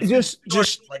 Yeah, Yeah, and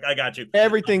just like I got you.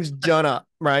 everything's done up,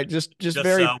 right? Just Just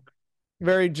very, so.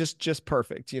 very just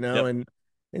perfect, Yep.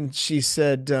 and she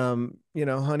said,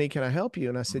 honey, can I help you?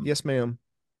 And I said, Mhm. yes, ma'am.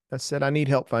 I said, I need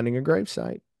help finding a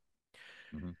gravesite.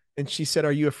 Mhm. And she said,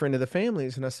 are you a friend of the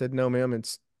family's? And I said, no, ma'am,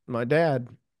 it's my dad.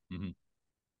 Mhm.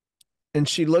 And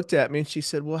she looked at me and she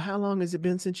said, well, how long has it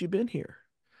been since you've been here?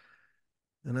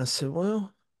 And I said,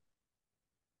 well,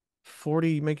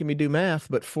 40, making me do math,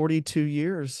 but 42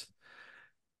 years.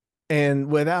 And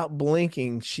without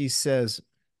blinking, she says,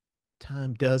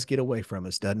 time does get away from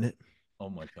us, doesn't it? Oh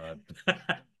my God.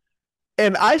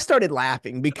 And I started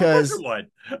laughing Of course it because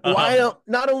would. why don't,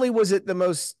 not only was it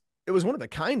it was one of the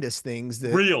kindest things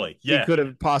that Really? she Yeah. could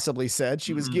have possibly said.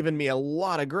 She was Mhm. giving me a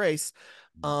lot of grace.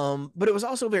 But it was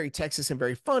also very Texas and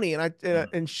very funny. And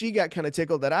Mhm. and she got kind of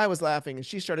tickled that I was laughing, and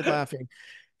she started laughing.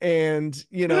 And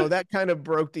that kind of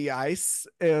broke the ice.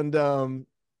 And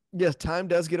yes, time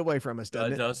does get away from us,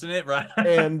 doesn't it? Doesn't it? Right.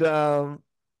 And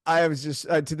I was just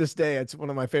to this day, it's one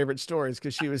of my favorite stories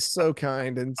because she was so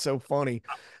kind and so funny.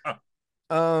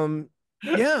 Um,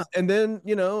 yeah, and then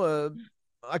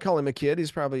I call him a kid.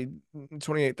 He's probably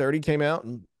 28, 30. Came out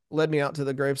and led me out to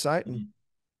the gravesite, and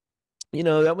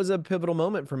Mhm. that was a pivotal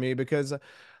moment for me because,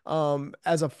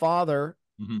 as a father,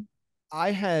 Mhm.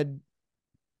 I had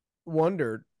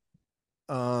wondered,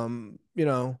 some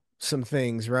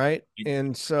things, right?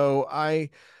 And so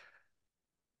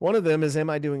one of them is, am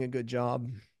I doing a good job?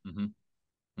 Mhm.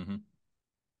 Mhm.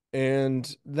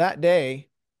 And that day,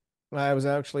 I was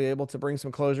actually able to bring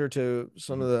some closure to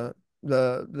some Mhm. of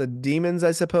the demons,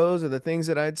 I suppose, or the things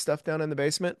that I had stuffed down in the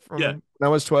basement Yeah. from when I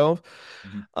was 12.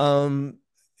 Mhm. Um,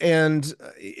 and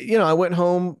I went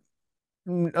home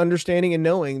understanding and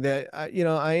knowing that I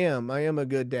am a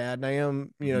good dad, and I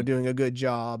am, Mhm. doing a good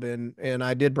job, and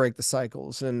I did break the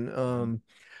cycles and Mhm.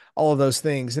 all of those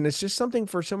things. And it's just something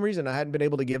for some reason I hadn't been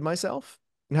able to give myself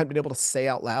and hadn't been able to say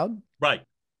out loud. Right.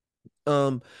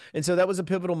 Um, and so that was a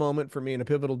pivotal moment for me, and a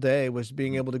pivotal day was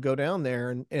being Mhm. able to go down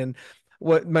there, and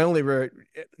what my only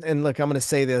and look, I'm going to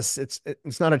say this,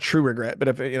 it's not a true regret, but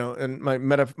if and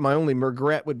my only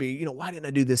regret would be, why didn't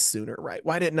I do this sooner, right?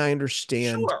 Why didn't I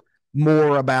understand Sure.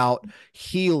 more about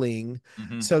healing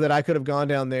Mhm. so that I could have gone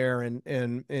down there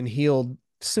and healed Mhm.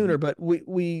 sooner? But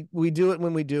we do it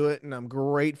when we do it, and I'm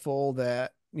grateful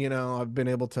that I've been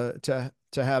able to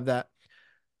have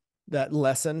that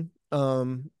lesson,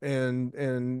 and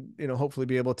hopefully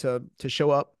be able to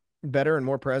show up better and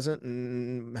more present,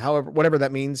 and however whatever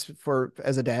that means for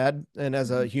as a dad and as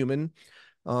a Mhm. human,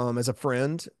 as a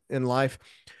friend in life.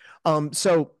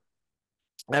 So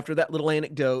after that little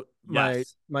anecdote, my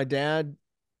Yes. my dad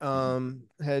Mhm.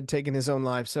 had taken his own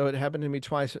life, so it happened to me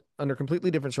twice under completely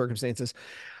different circumstances.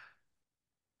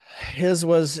 His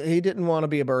was he didn't want to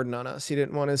be a burden on us. He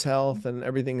didn't want his health and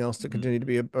everything else to Mhm. continue to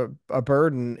be a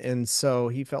burden, and so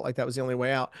he felt like that was the only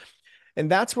way out. And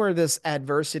that's where this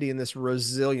adversity and this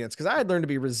resilience, because I had learned to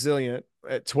be resilient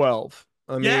at 12.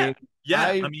 I Yeah. mean, Yeah.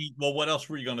 I mean, well, what else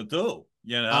were you going to do?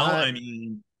 I I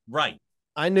mean, right.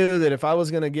 I knew that if I was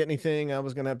going to get anything, I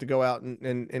was going to have to go out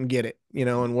and get it,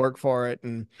 and work for it.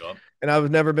 Yup. And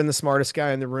I've never been the smartest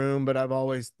guy in the room, but I've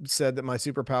always said that my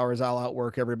superpower is I'll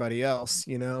outwork everybody else,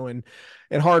 and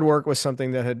hard work was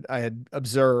something that I had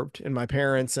observed in my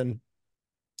parents and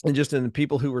just in the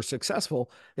people who were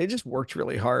successful. They just worked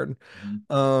really hard.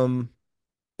 Mhm. Um,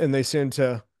 and they seem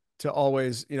to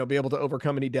always be able to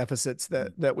overcome any deficits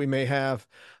Mhm. that we may have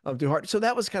through hard. So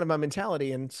that was kind of my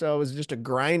mentality, and so I was just a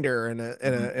grinder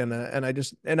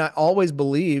Mhm. and I always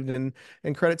believed, and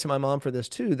credit to my mom for this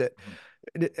too, that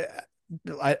Mhm.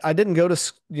 I didn't go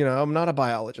to I'm not a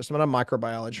biologist, I'm not a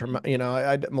microbiologist,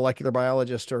 Mhm. or a molecular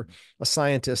biologist or a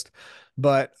scientist,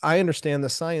 but I understand the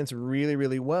science really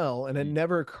really well, and it Mhm.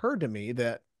 never occurred to me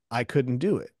that I couldn't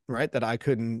do it, right? That I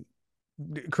couldn't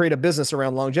create a business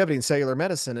around longevity and cellular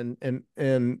medicine and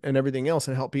everything else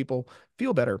and help people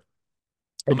feel better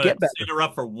I'm and going to get better.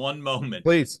 interrupt for one moment.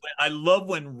 Please. I love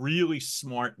when really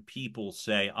smart people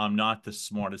say, I'm not the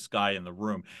smartest guy in the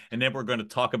room. And then we're going to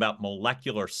talk about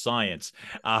molecular science.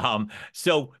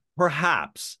 So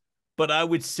perhaps, but I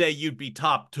would say you'd be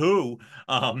top two.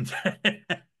 Um,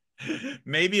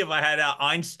 maybe if I had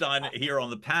Einstein here on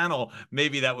the panel,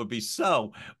 maybe that would be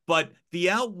so. But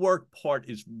the outwork part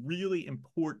is really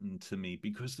important to me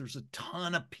because there's a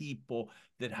ton of people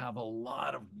that have a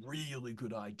lot of really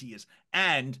good ideas.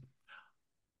 And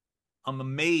I'm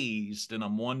amazed and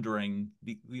I'm wondering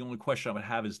the only question I would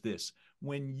have is this.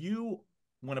 When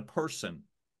a person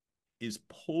is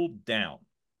pulled down,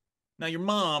 now your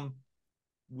mom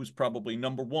was probably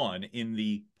number one in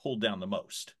the pulled down the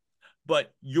most.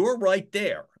 But you're right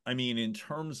there. I mean, in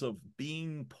terms of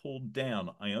being pulled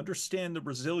down, I understand the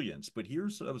resilience, but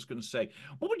here's what I was going to say.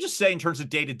 What would you say in terms of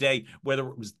day to day, whether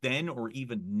it was then or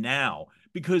even now?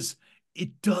 Because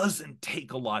it doesn't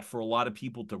take a lot for a lot of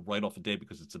people to write off a day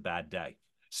because it's a bad day.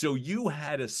 So you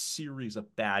had a series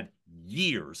of bad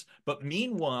years, but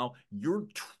meanwhile, you're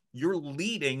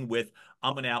leading with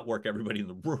I'm going to outwork everybody in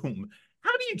the room.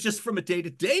 How do you just from a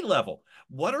day-to-day level,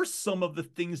 what are some of the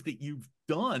things that you've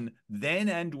done then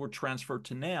and or transferred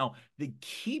to now that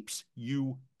keeps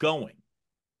you going?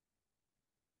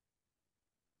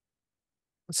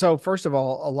 So first of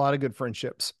all, a lot of good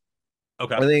friendships.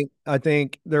 Okay. I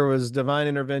think there was divine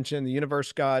intervention, the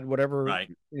universe, God, whatever, Right.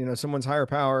 someone's higher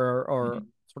power or Mhm.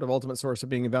 sort of ultimate source of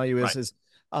being and value Right. is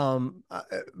a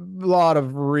lot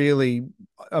of really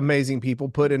amazing people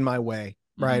put in my way,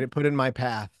 right? Mhm. It put in my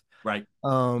path. Right.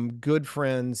 Good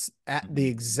friends at the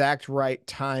Mhm. exact right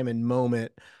time and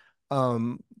moment,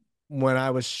 um, when I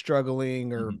was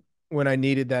struggling or Mhm. when I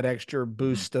needed that extra Mhm.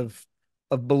 boost of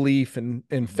belief and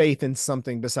Mhm. faith in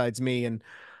something besides me. And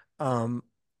um,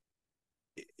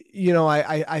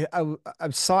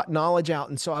 I've sought knowledge out,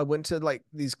 and so I went to like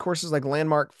these courses like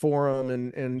Landmark Forum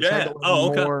and tried to Yeah. learn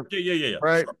Oh, okay. more, Yeah.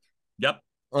 right? Sure. Yep.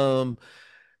 Um,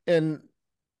 and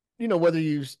whether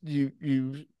you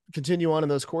continue on in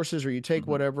those courses or you take Mhm.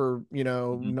 whatever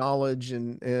Mhm. knowledge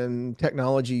and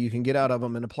technology you can get out of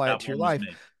them and apply it That to your one was life.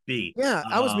 me. B. Yeah,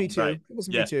 I was me Right. too. It was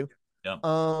me Yeah. too. Yeah.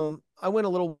 I went a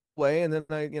little way and then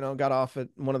I got off at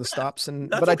one of the Yeah. stops, but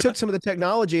That's I okay. took some of the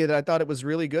technology that I thought it was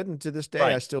really good, and to this day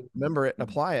I Right. still remember it and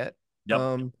Mhm. apply it. Yep.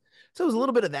 Um, so it was a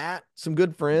little bit of that, some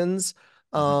good friends.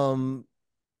 Mhm. Um,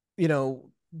 you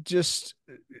know, just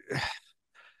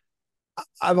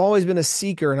I've always been a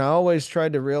seeker, and I always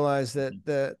tried to realize that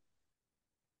Mhm.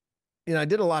 I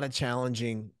did a lot of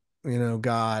challenging,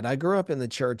 God. I grew up in the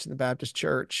church, in the Baptist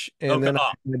church, and Okay. then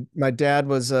Oh. my dad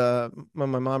was when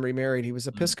my mom remarried, he was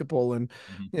Mhm. Episcopal and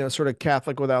Mhm. sort of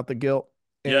Catholic without the guilt.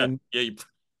 Yeah. And Yeah.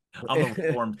 I'm a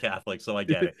Reformed Catholic, so I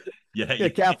get it. Yeah. yeah,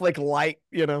 Catholic light.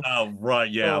 Oh, right.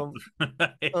 Yeah.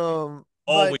 Um,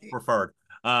 but Always preferred.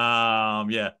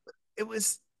 Yeah. it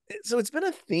was so it's been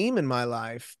a theme in my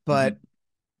life. But Mhm.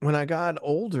 when I got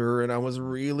older and I was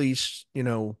really,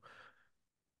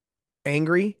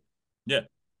 angry, Yeah.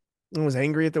 I was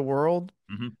angry at the world,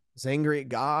 Mhm. I was angry at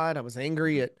God, I was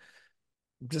angry Mhm. at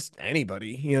just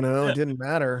anybody, it Yeah. didn't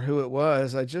matter who it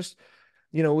was. I just,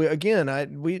 we again,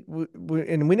 and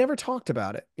we never talked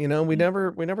about it. Mhm.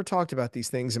 We never talked about these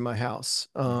things in my house.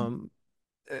 Mhm.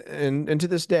 And to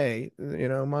this day,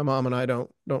 my mom and I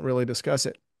don't really discuss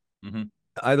it, Mhm.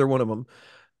 either one of them.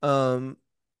 Um,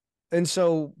 and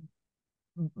so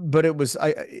but it was,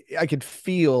 I could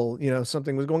feel,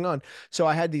 something was going on. So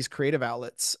I had these creative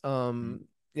outlets.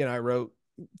 I wrote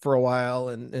for a while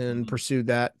and Mhm. pursued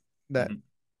that Mhm.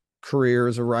 career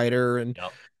as a writer, and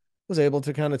Yep. was able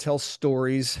to kind of tell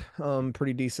stories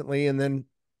pretty decently. And then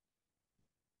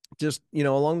just,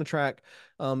 along the track,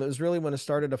 it was really when I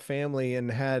started a family and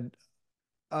had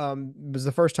it was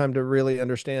the first time to really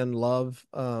understand love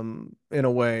in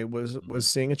a way, was Mhm.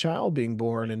 seeing a child being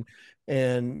born, Right.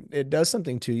 and it does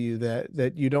something to you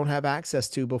that you don't have access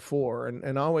to before.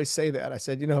 And I always say that. I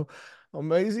said,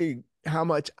 amazing how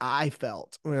much I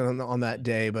felt on that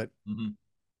day. But Mhm.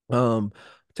 um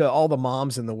to all the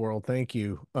moms in the world, thank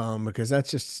you. Because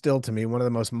that's just still, to me, one of the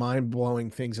most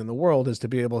mind-blowing things in the world, is to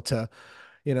be able to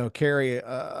carry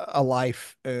a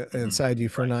life Mhm. inside you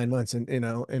for Right. 9 months, and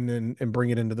and then bring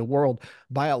it into the world.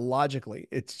 Biologically,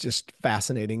 it's just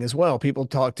fascinating as well. People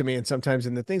talk to me, and sometimes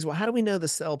in the things, well, how do we know the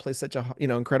cell plays such a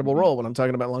incredible Mhm. role when I'm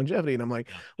talking about longevity? And I'm like,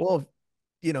 Yeah. well,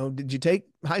 did you take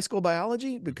high school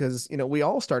biology? Mhm. Because we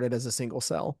all started as a single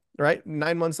cell, right?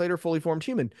 9 months later, fully formed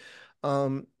human.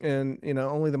 And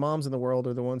only the moms in the world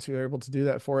are the ones who are able to do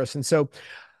that for us. And so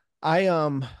I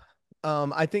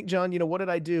I think, John, what did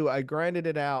I do? I grinded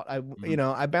it out.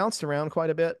 Mhm. I bounced around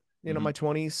quite a bit, my Mhm.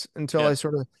 20s, until Yeah.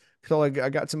 I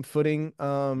got some footing.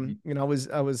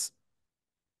 Mhm. I was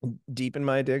deep in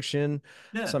my addiction,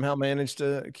 Yeah. somehow managed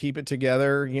to keep it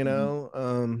together,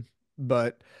 Mhm.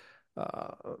 but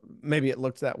uh, maybe it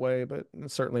looked that way, but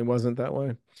it certainly wasn't that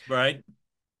way. Right.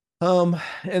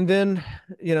 And then,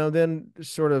 then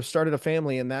sort of started a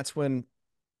family, and that's when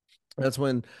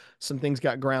some things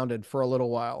got grounded for a little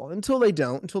while, until they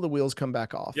don't, until the wheels come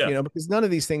back off, Yeah. because none of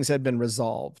these things had been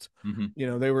resolved.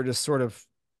 Mhm. They were just sort of,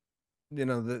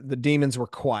 the demons were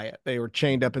quiet. They were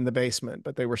chained Mhm. up in the basement,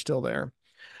 but they were still there.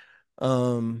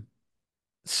 Um,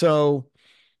 so,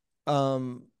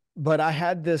 um, but I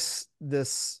had this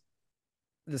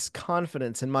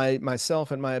confidence in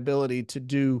myself and my ability to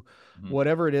do Mhm.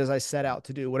 whatever it is I set out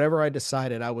to do, whatever I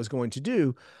decided I was going to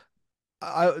do.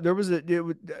 There was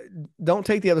don't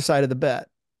take the other side of the bet,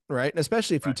 right? And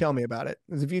especially if you Right. tell me about it.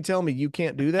 Because if you tell me you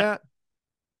can't do that,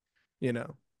 you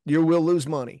know, you will lose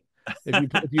money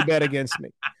if you bet against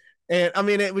me. And I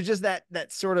mean, it was just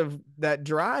that sort of that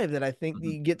drive that I think Mhm.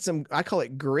 you get some. I call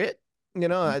it grit.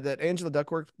 Mhm. That Angela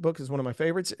Duckworth book is one of my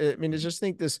favorites. I mean, I Mhm. just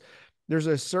think there's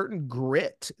a certain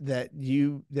grit that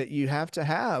you have to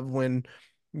have when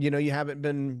you haven't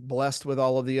been blessed with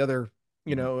all of the other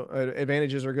Mhm.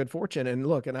 advantages or good fortune. And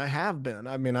look, and I have been.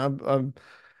 I mean, I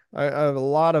have a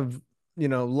lot of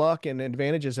luck and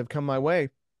advantages have come my way,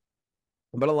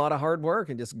 but a lot of hard work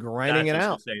and just grinding That's it what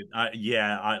I was gonna out. say.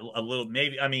 Yeah, a little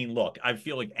maybe. I mean, look, I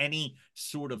feel like any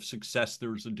sort of success,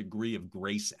 there's a degree of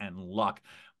grace and luck,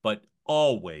 but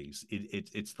always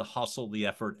it's the hustle, the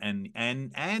effort, and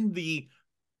the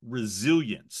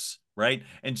resilience, right?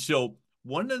 And so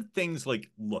one of the things,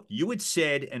 like, look, you had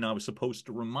said, and I was supposed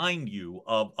to remind you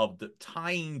of the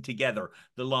tying together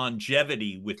the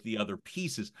longevity with the other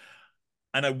pieces.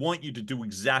 And I want you to do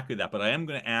exactly that. But I am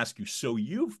going to ask you. So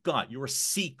you're a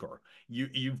seeker.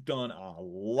 You've done a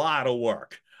lot of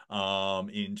work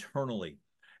internally,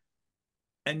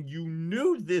 and you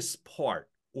knew this part,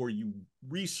 or you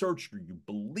researched, or you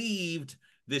believed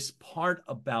this part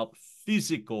about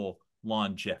physical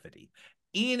longevity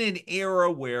in an era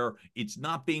where it's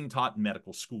not being taught in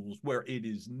medical schools, where it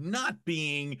is not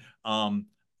being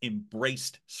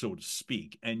embraced, so to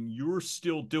speak, and you're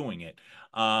still doing it.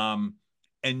 But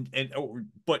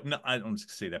no, I don't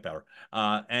say that better.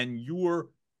 And you're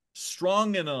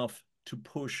strong enough to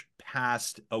push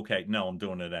past. Okay, no, I'm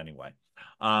doing it anyway.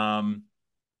 Um,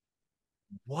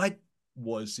 what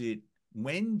was it?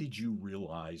 When did you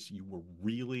realize you were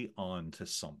really on to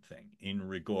something in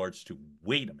regards to,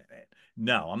 wait a minute,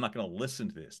 no, I'm not going to listen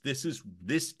to this. This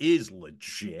is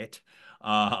legit.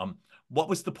 Um, what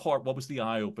was the part? What was the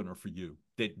eye opener for you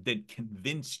that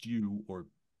convinced you or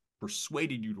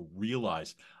persuaded you to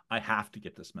realize I have to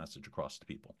get this message across to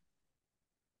people?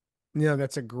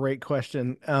 That's a great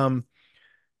question.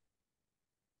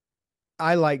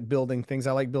 I like building things.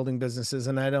 I like building businesses,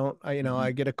 and I don't, I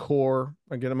Mhm. get a core,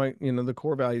 I get my, the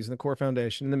core values and the core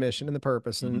foundation and the mission and the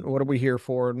purpose and Mhm. what are we here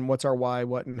for and what's our why,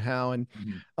 what and how. And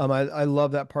Mhm. I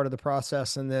love that part of the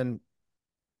process. And then,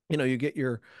 you get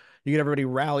everybody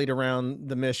rallied around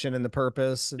the mission and the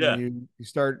purpose, and then Yeah. you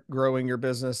start growing your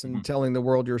business and Mhm. telling the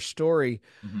world your story.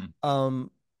 Mhm.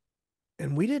 Um,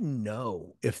 and we didn't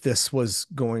know if this was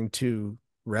going to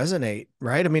resonate,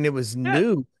 right? I mean, it was Yeah.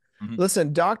 new. Mhm.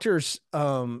 Listen, doctors,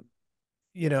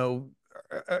 you know,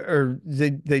 or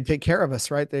they take care of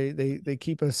us, right? They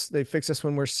keep us, they fix us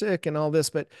when we're sick and all this,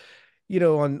 but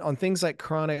on things like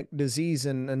chronic disease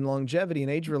and longevity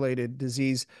and age-related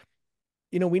disease,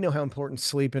 we know how important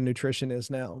sleep and nutrition is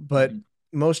now, but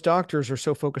most doctors are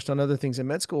so focused on other things in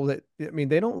med school that, I mean,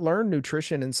 they don't learn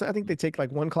nutrition. And so I think they take like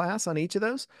one class on each of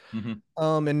those.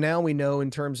 And now we know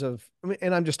in terms of,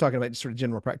 and I'm just talking about sort of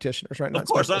general practitioners, right? Of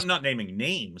course, I'm not naming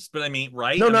names, but I mean,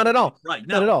 right? No, I mean, not at all. Right.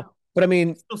 Not at all. But I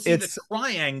mean, still see the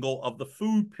triangle of the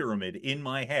food pyramid in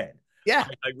my head. Yeah.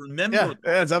 I remember.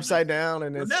 Yeah, it's upside down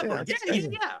and remember. Yeah.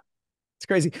 It's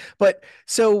crazy. But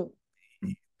so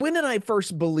when did I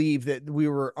first believe that we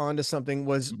were onto something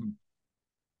was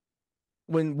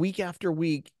when week after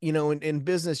week, in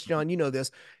business, John,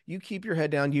 this, you keep your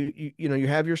head down, you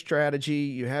have your strategy,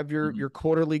 you have your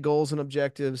quarterly goals and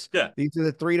objectives. Yeah. These are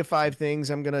the 3 to 5 things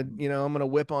I'm going to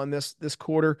whip on this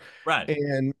quarter. Right.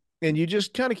 And you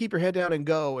just kind of keep your head down and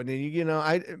go. And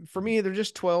then, for me, they're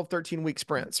just 12, 13 week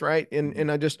sprints. Right. And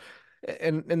I just,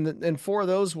 and 4 of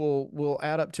those will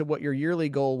add up to what your yearly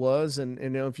goal was. And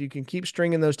if you can keep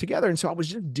stringing those together. And so I was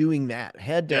just doing that,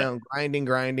 head down, grinding,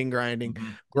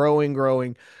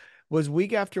 growing. Was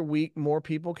week after week, more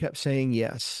people kept saying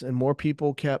yes, and more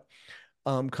people kept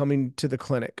coming to the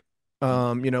clinic. We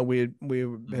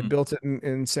had built it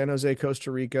in San Jose,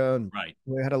 Costa Rica, and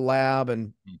we had a lab,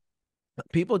 and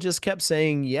people just kept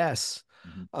saying yes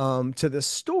to this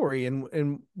story.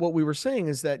 And what we were saying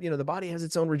is that, the body has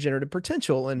its own regenerative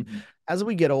potential. And as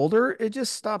we get older, it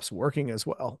just stops working as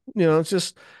well. It's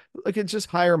just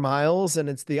higher miles, and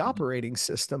it's the operating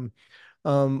system.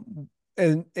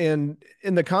 And in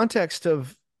the context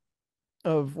of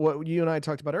what you and I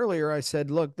talked about earlier, I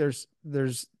said, look, there's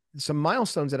some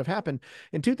milestones that have happened.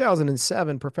 In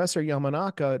 2007, Professor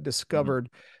Yamanaka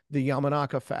discovered the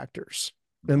Yamanaka factors,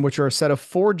 and which are a set of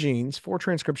 4 genes, 4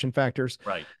 transcription factors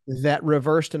that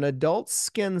reversed an adult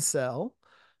skin cell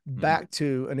back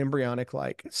to an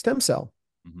embryonic-like stem cell.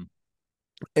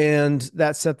 And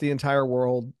that set the entire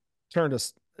world, turned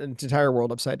us the entire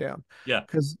world upside down. Yeah.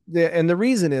 Because the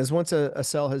reason is, once a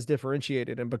cell has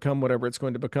differentiated and become whatever it's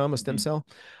going to become, a stem cell,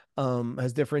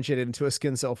 has differentiated into a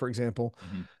skin cell, for example,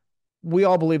 we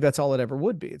all believe that's all it ever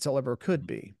would be. It's all ever could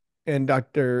be. And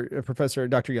Professor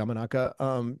Dr.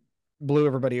 Yamanaka blew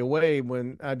everybody away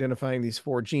when identifying these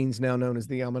 4 genes, now known as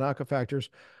the Yamanaka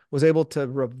factors, was able to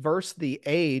reverse the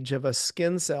age of a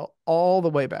skin cell all the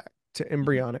way back to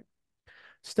embryonic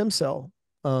stem cell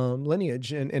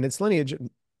lineage. And its lineage in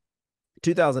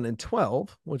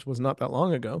 2012, which was not that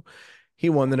long ago, he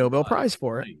won the Nobel Prize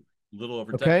for it. A little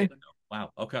over a decade ago.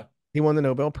 Wow. Okay. He won the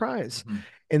Nobel Prize.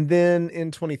 And then in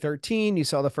 2013, you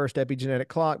saw the first epigenetic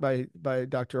clock by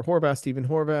Dr. Horvath, Stephen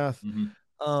Horvath.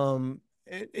 And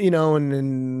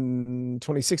in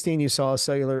 2016, you saw a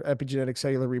epigenetic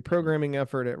cellular reprogramming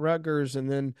effort at Rutgers.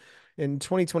 And then in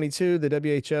 2022,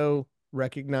 the WHO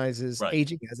recognizes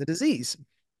aging as a disease.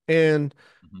 And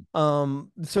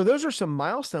so those are some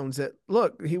milestones that,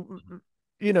 look,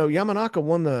 Yamanaka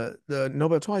won the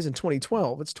Nobel Prize in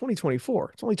 2012. It's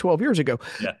 2024. It's only 12 years ago.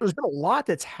 There's been a lot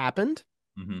that's happened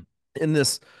in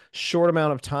this short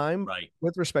amount of time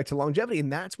with respect to longevity.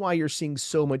 And that's why you're seeing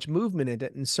so much movement in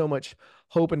it, and so much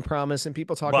hope and promise, and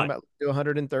people talking about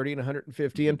 130 and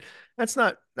 150. And that's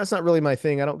not really my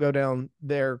thing. I don't go down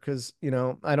there because,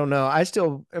 I don't know. I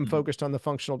still am focused on the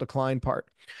functional decline part.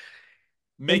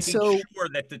 Making sure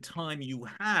that the time you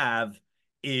have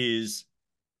is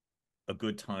a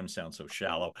good time. Sounds so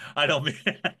shallow. I don't mean.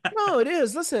 No, it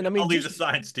is. Listen, I mean, I'll leave the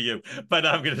science to you, but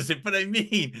I'm going to say, but I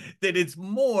mean that it's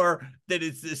more that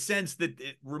it's the sense that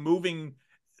removing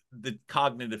the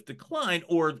cognitive decline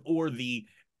or the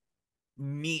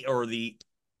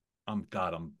I'm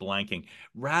blanking,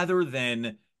 rather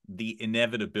than the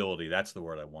inevitability. That's the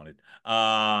word I wanted.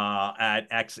 At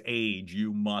X age,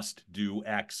 you must do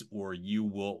X, or you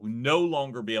will no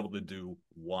longer be able to do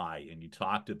Y. And you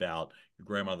talked about your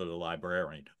grandmother, the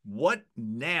librarian. What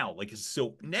now?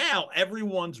 So now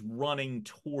everyone's running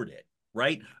toward it,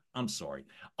 right? I'm sorry.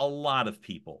 A lot of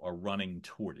people are running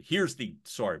toward it.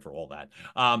 Sorry for all that.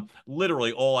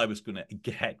 Literally all I was going to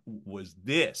get was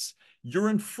this. You're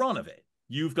in front of it.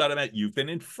 You've been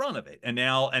in front of it. And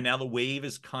now the wave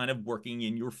is kind of working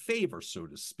in your favor, so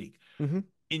to speak.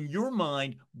 In your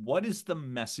mind, what is the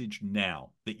message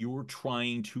now that you're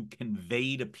trying to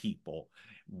convey to people,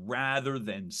 rather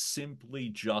than simply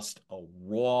just a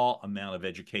raw amount of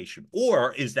education?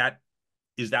 Or is that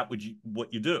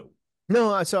what you do?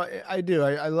 No, so I do.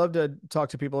 I love to talk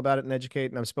to people about it and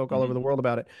educate, and I've spoke all over the world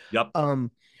about it. Yep.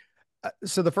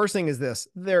 So the first thing is this: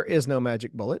 there is no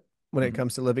magic bullet when it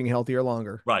comes to living healthier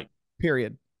longer. Right.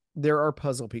 Period. There are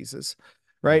puzzle pieces,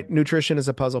 right? Nutrition is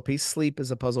a puzzle piece. Sleep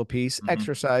is a puzzle piece.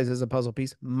 Exercise is a puzzle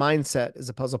piece. Mindset is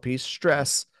a puzzle piece.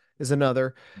 Stress is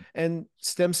another, and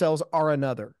stem cells are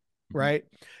another, right?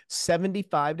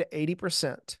 75 to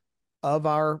 80% of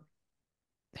our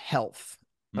health,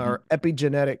 our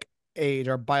epigenetic age,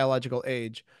 our biological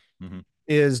age,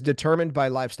 is determined by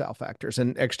lifestyle factors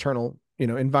and external,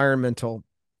 environmental,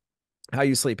 how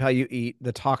you sleep, how you eat,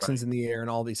 the toxins in the air, and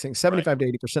all these things. 75 to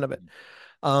 80% of it.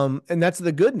 And that's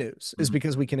the good news, is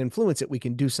because we can influence it. We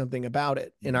can do something about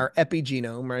it in our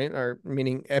epigenome, right? Our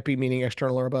meaning epi meaning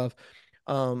external or above.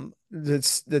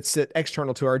 That's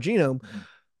external to our genome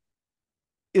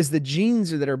is the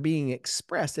genes that are being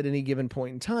expressed at any given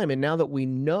point in time. And now that we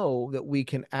know that we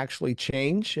can actually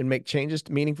change and make changes,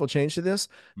 meaningful change to this,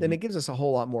 then it gives us a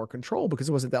whole lot more control, because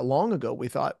it wasn't that long ago we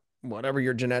thought whatever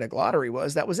your genetic lottery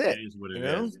was, that was it. It is what it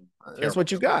is. That's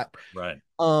what you got. Right.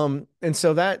 And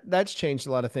so that's changed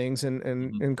a lot of things.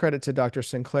 And credit to Dr.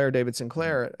 Sinclair, David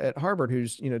Sinclair at Harvard,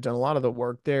 who's done a lot of the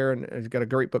work there, and has got a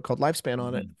great book called Lifespan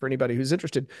on it for anybody who's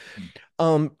interested.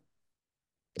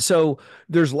 So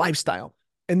there's lifestyle.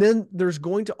 And then there's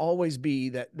going to always be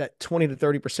that 20 to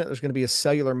 30%, there's going to be a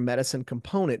cellular medicine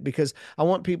component, because I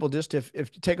want people just if you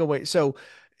take away. So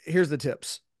here's the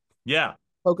tips. Yeah.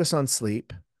 Focus on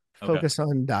sleep, focus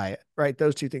on diet, right?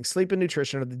 Those two things, sleep and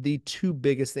nutrition, are the two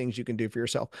biggest things you can do for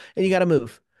yourself. And you got to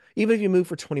move. Even if you move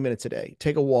for 20 minutes a day,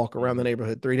 take a walk around the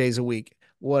neighborhood 3 days a week,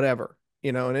 whatever.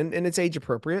 And it's age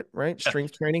appropriate, right?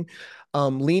 Strength training.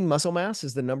 Lean muscle mass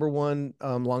is the number one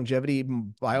longevity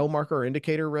biomarker or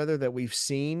indicator, rather, that we've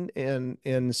seen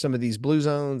in some of these blue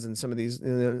zones and some of these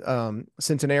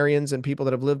centenarians and people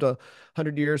that have lived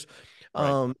 100 years.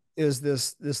 Is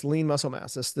this lean muscle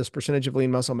mass, this percentage of lean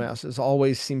muscle mass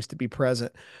always seems to be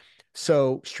present.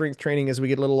 So strength training as we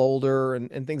get a little older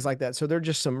and things like that. So they're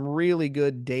just some really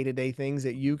good day-to-day things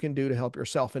that you can do to help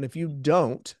yourself. And if you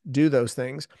don't do those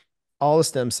things, all the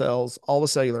stem cells, all the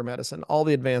cellular medicine, all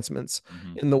the advancements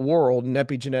in the world and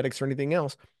epigenetics or anything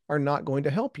else are not going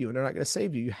to help you, and they're not going to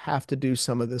save you. You have to do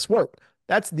some of this work.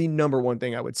 That's the number one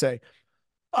thing I would say.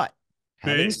 But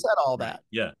having said all that,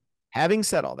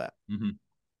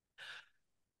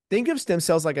 think of stem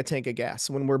cells like a tank of gas.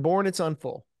 When we're born, it's on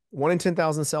full. 1 in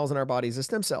 10,000 cells in our body is a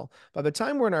stem cell. By the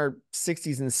time we're in our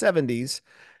 60s and 70s,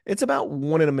 it's about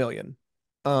 1 in a million.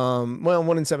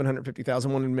 1 in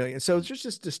 750,000, 1 in a million. So it's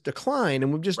just this decline,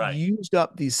 and we've just used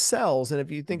up these cells. And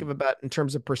if you think of about in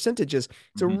terms of percentages,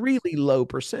 it's a really low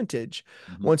percentage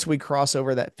once we cross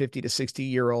over that 50 to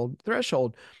 60-year-old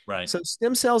threshold. Right. So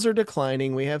stem cells are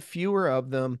declining. We have fewer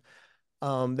of them.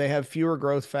 They have fewer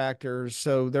growth factors,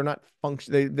 so they're not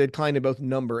function. They decline in both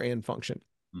number and function.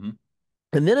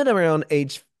 And then at around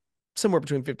age somewhere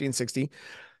between 50 and 60,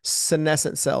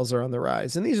 senescent cells are on the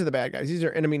rise. And these are the bad guys. These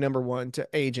are enemy number one to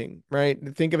aging, right?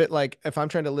 Think of it like if I'm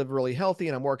trying to live really healthy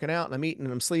and I'm working out and I'm eating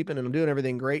and I'm sleeping and I'm doing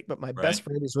everything great, but my best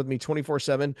friend is with me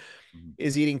 24/7,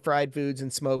 is eating fried foods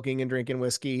and smoking and drinking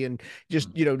whiskey and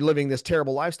just, living this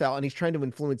terrible lifestyle. And he's trying to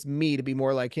influence me to be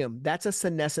more like him. That's a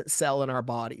senescent cell in our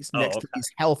bodies next to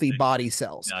these healthy body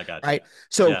cells, right?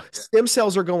 So stem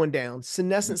cells are going down.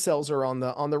 Senescent cells are on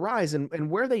the rise.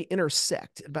 And where they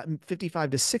intersect about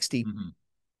 55 to 60,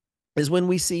 is when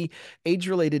we see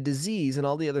age-related disease and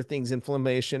all the other things,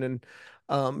 inflammation,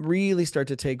 and really start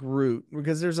to take root,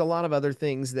 because there's a lot of other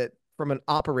things that from an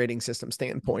operating system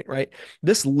standpoint, right?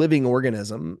 This living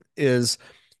organism is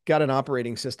got an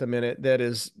operating system in it that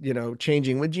is,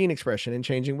 changing with gene expression and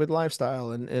changing with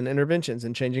lifestyle and interventions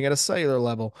and changing at a cellular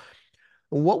level.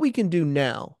 What we can do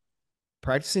now,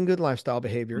 practicing good lifestyle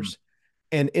behaviors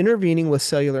and intervening with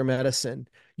cellular medicine,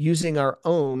 using our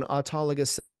own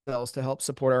autologous cells to help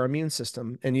support our immune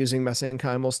system, and using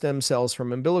mesenchymal stem cells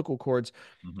from umbilical cords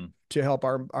to help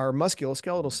our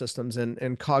musculoskeletal systems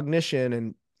and cognition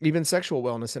and even sexual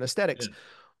wellness and aesthetics.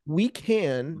 We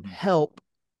can help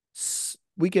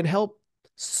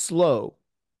slow,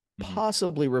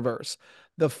 possibly reverse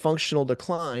the functional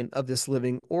decline of this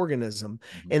living organism.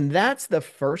 And that's the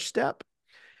first step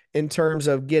in terms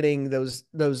of getting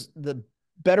the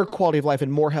better quality of life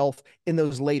and more health in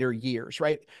those later years,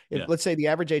 right? Let's say the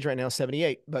average age right now is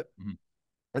 78, but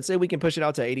let's say we can push it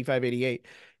out to 85, 88.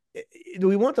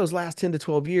 We want those last 10 to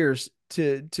 12 years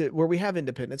to where we have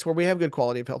independence, where we have good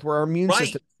quality of health, where our immune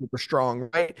system is super strong,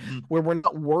 right? Where we're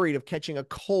not worried of catching a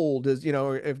cold, as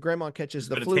if grandma catches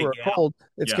the flu or a cold,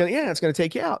 it's going to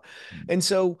take you out. And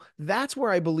so that's where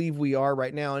I believe we are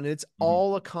right now. And it's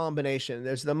all a combination.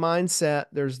 There's the mindset,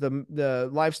 there's the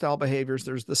lifestyle behaviors,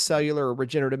 there's the cellular or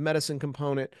regenerative medicine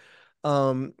component.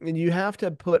 And you have to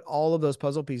put all of those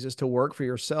puzzle pieces to work for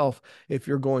yourself if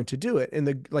you're going to do it.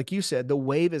 And like you said, the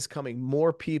wave is coming.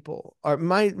 More people are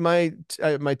my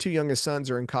two youngest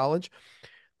sons are in college.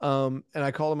 And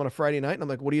I call them on a Friday night and I'm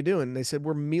like, what are you doing? And they said,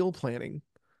 we're meal planning.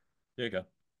 There you go.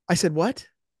 I said, what?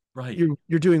 Right.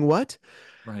 You're doing what?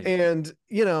 Right. And,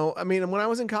 you know, I mean, when I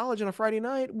was in college on a Friday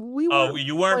night, we Oh, weren't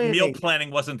you weren't meal planning.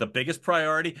 planning wasn't the biggest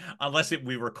priority unless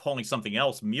we were calling something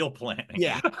else meal planning.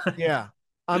 Yeah. Yeah.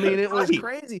 I mean, it was Right.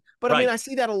 crazy. But I mean, Right. I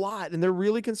see that a lot, and they're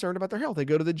really concerned about their health. They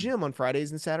go to the gym on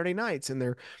Fridays and Saturday nights, and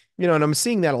they're, you know, and I'm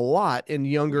seeing that a lot in the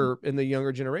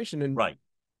younger generation. And Right.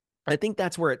 I think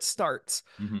that's where it starts.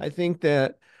 Hmm. I think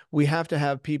that we have to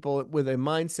have people with a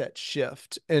mindset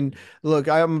shift. And look,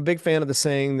 I'm a big fan of the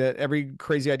saying that every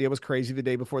crazy idea was crazy the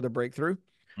day before the breakthrough.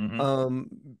 Hmm. Um,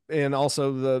 and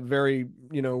also the very,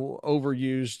 you know,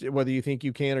 overused, whether you think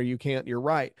you can or you can't, you're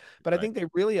right. But I Right. think they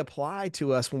really apply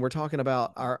to us when we're talking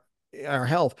about our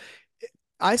health.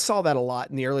 I saw that a lot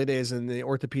in the early days in the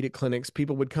orthopedic clinics.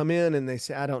 People would come in and they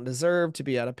say, I don't deserve to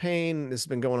be out of pain. This has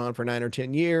been going on for 9 or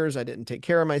 10 years. I didn't take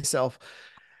care of myself.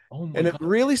 Oh my And it God.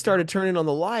 really started Exactly. turning on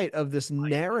the light of this Right.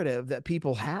 narrative that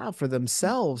people have for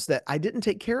themselves that I didn't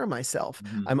take care of myself.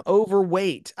 Mhm. I'm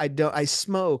overweight. I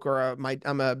smoke, or I'm I you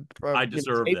know,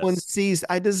 deserve this. A1Cs.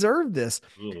 I deserve this.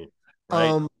 Ugh. Right.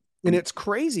 Um, and it's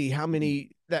crazy how Mhm.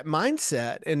 many that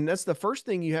mindset, and that's the first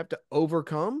thing you have to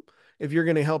overcome if you're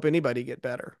going to help anybody get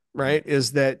better, Mhm. right?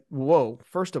 Is that, whoa,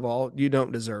 first of all, you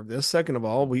don't deserve this. Second of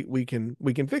all, we can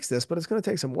fix this, but it's going to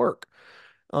take some work.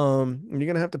 And you're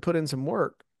going to have to put in some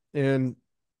work. And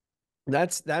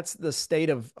that's the state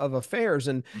of affairs,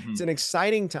 and it's Mhm. an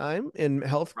exciting time in Right.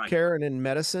 healthcare and in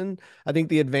medicine. I think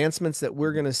the advancements that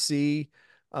we're Mhm. going to see,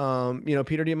 you know,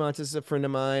 Peter Diamandis is a friend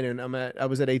of mine, and I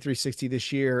was at A360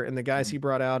 this year, and the guys Mhm. he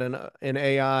brought out in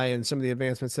AI and some of the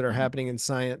advancements that are Mhm. happening in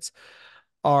science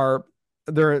are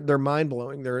they're mind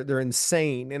blowing. They're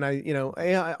insane. And you know,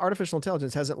 AI, artificial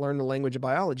intelligence hasn't learned the language of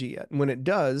biology yet. And when it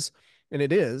does, and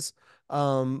it is,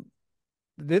 um,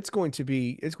 it's going to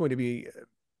be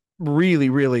really,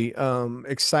 really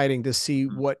exciting to see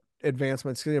Mhm. what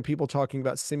advancements, you know, people talking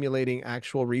about simulating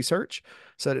actual research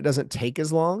so that it doesn't take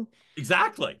as long.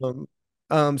 Exactly.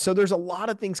 Um, so there's a lot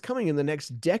of things coming in the next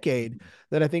decade Mhm.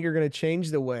 that I think are going to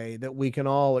change the way that we can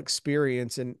all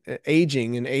experience and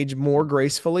aging and age more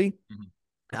gracefully. Mhm.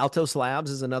 Altos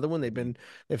Labs is another one. Mhm.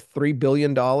 They have $3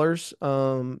 billion,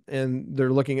 and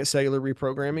they're looking at cellular Mhm.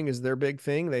 reprogramming as their big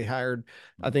thing. They hired,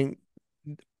 I Mhm. think,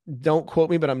 don't quote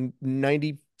me, but I'm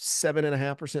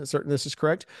 97.5% certain this is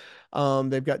correct.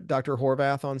 They've got Dr.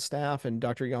 Horvath on staff, and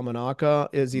Dr. Yamanaka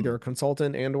is either Mhm. a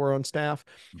consultant and or on staff.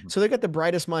 Mhm. So they got the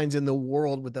brightest minds in the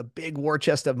world with a big war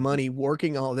chest of Mhm. money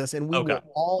working all this, and we Okay.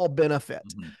 will all benefit.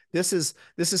 Mhm. This is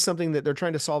something that they're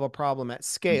trying to solve a problem at Mhm.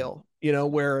 scale, you know,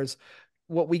 whereas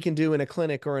what we can do in a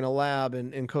clinic or in a lab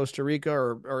in Costa Rica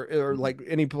or Mhm. like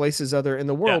any places other in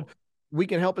the Yeah. world, we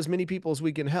can help as many people as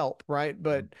we can help, right?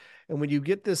 Mhm. And when you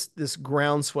get this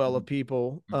groundswell of Mhm.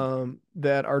 people Mhm.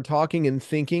 that are talking and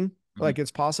thinking Mhm. like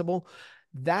it's possible,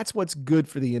 that's what's good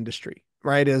for the industry,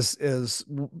 right? Is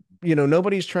you know,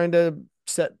 nobody's trying to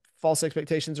set false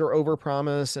expectations or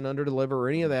overpromise and underdeliver or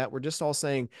any of Mhm. that. We're just all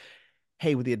saying,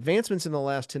 hey, with the advancements in the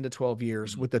last 10 to 12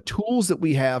 years, Mhm. with the tools that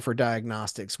we have for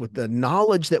diagnostics, with Mhm. the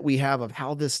knowledge that we have of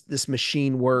how this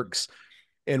machine Mhm. works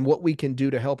and what we can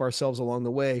do to help ourselves along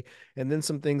the way, and then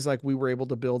some things like we were able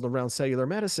to build around cellular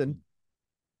medicine,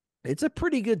 Mhm. it's a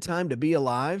pretty good time to be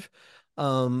alive,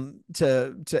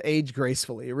 to age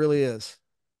gracefully. It really is.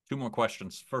 Two more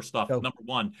questions. First off, So number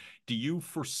one, do you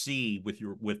foresee with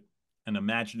an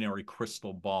imaginary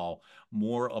crystal ball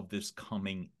more of this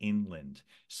coming inland?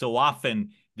 So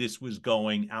often this was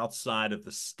going outside of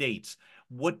the states.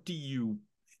 What do you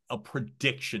a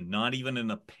prediction, not even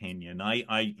an opinion.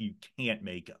 I you can't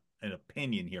make an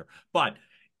opinion here, but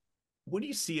what do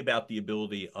you see about the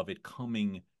ability of it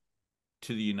coming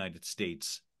to the United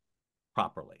States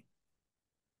properly?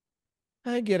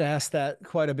 I get asked that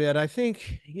quite a bit. I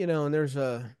think, you know, and there's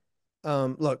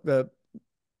look, the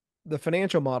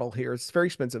financial model here, it's very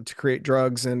expensive to create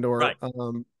drugs and or Right.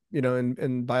 you know,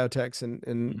 in biotechs and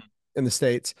Mhm. in the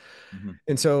States. Mhm.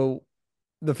 And so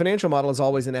the financial model is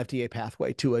always an FDA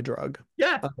pathway to a drug.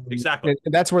 Yeah, exactly.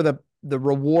 And that's where the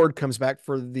reward comes back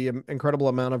for the incredible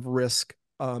amount of risk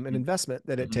and Mhm. investment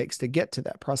that it Mhm. takes to get to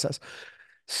that process.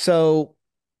 So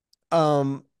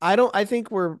I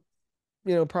think we're,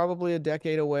 you know, probably a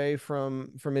decade away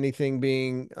from anything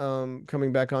being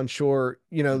coming back on shore.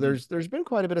 You know, Mhm. there's been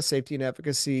quite a bit of safety and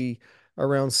efficacy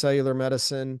around cellular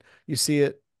medicine. You see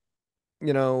it,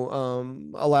 you know,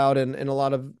 allowed in a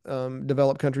lot of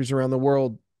developed countries around the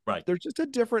world. Right. There's just a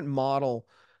different model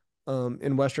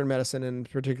in Western medicine and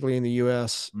particularly in the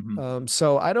US. Mhm.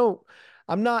 So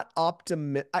I'm not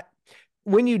optimistic.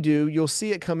 When you do, you'll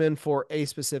see it come in for a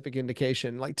specific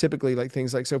indication, like typically like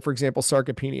things like, so for example,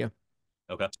 sarcopenia,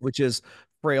 Okay. which is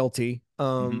frailty.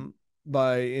 Mhm.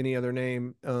 by any other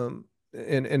name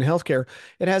in healthcare.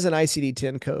 It has an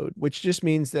ICD-10 code, which just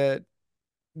means that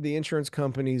the insurance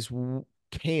companies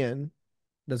can,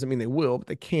 doesn't mean they will, but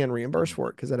they can reimburse Mhm. for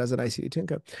it because it has an ICD-10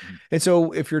 code. Mhm. And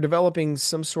so if you're developing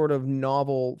some sort of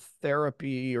novel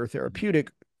therapy or Mhm.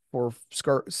 therapeutic for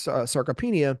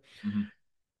sarcopenia, Mhm.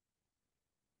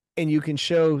 and you can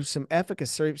show some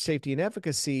efficacy, safety and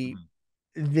efficacy,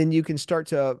 Mhm. then you can start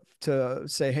to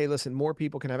say, hey, listen, more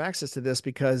people can have access to this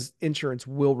because insurance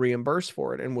will reimburse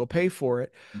for it and will pay for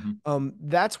it. Mhm.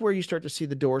 That's where you start to see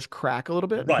the doors crack a little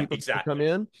bit and Right, people start to come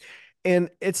exactly. in. And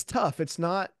it's tough. It's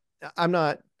not, I'm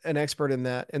not an expert in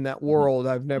that Mhm. world.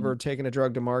 I've never Mhm. taken a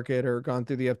drug to market or gone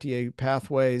through the FDA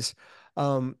pathways.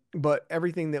 But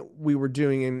everything that we were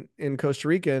doing in Costa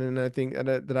Rica, and I think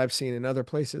that I've seen in other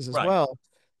places as Right. well,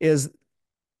 is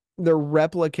they're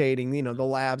replicating, the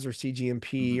labs or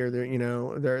CGMP, Mhm.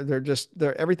 or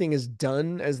they're everything is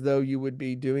done as though you would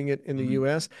be doing it in the Mhm.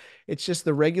 US. It's just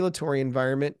the regulatory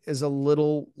environment is a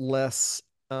little less,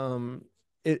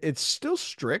 it's still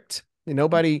strict.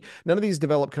 Mhm. None of these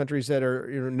developed countries that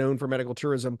are, known for medical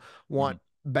tourism want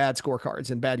Mhm. bad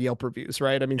scorecards and bad Yelp reviews,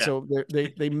 right? I mean, Yeah. so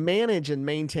they manage and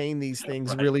maintain these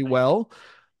things Right. really well.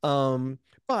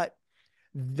 But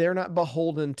they're not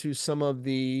beholden to some of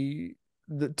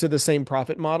to the same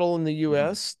profit model in the Mhm.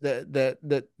 US that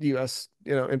the US,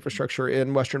 infrastructure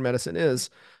in Western medicine is.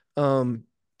 Um,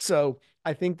 so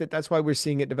I think that's why we're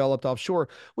seeing it developed offshore,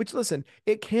 which, listen,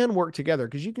 it can work together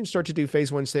because you can start to do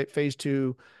phase 1, phase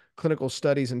 2 clinical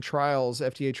studies and trials,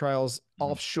 FDA trials Mhm.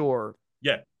 offshore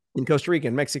Yeah. in Costa Rica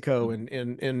and Mexico Mhm.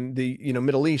 and in the,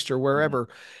 Middle East or Mhm. wherever,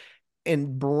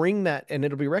 and bring that, and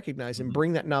it'll be recognized, and Mhm.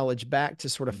 bring that knowledge back to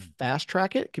sort of Mhm. fast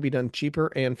track it. It could be done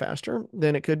cheaper and faster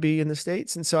than it could be in the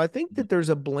States. And so I think Mhm. that there's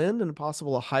a blend and a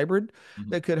possible a hybrid Mhm.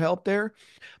 that could help there.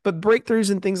 But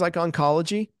breakthroughs in things like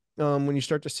oncology, when you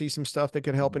start to see some stuff that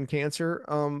could help Mhm. in cancer,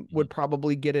 Mhm. would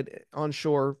probably get it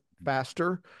onshore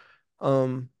faster.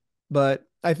 Um, but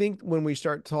I think when we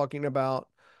start talking about,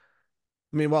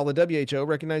 I mean, while the WHO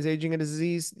recognizes aging as a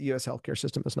disease, the U.S. healthcare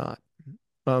system is not.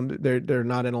 They're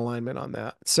not in alignment on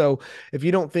that. So if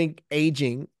you don't think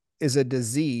aging is a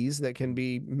disease that can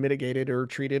be mitigated or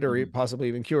treated or Mhm. possibly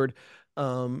even cured,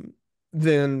 um,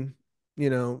 then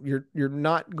you're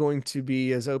not going to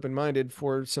be as open minded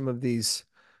for some of these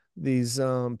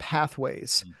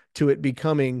pathways Mhm. to it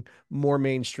becoming more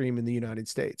mainstream in the United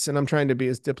States. And I'm trying to be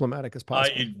as diplomatic as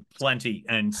possible. Plenty.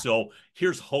 And so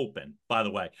here's hoping, by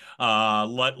the way,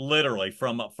 literally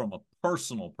from a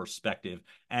personal perspective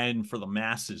and for the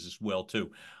masses as well,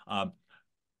 too. Um,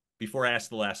 Before I ask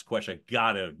the last question, I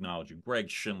gotta acknowledge you, Greg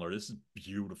Schindler. This is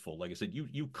beautiful. Like I said,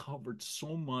 you covered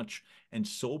so much and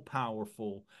so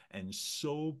powerful and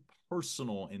so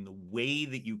personal in the way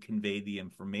that you convey the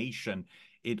information.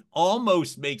 It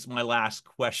almost makes my last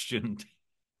question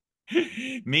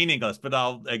meaningless, but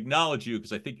I'll acknowledge you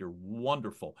because I think you're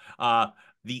wonderful. I'm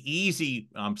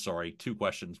sorry, two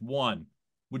questions. One,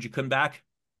 would you come back?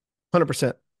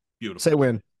 100%. Say Beautiful.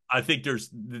 when. I think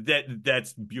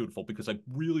that's beautiful because I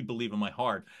really believe in my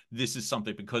heart this is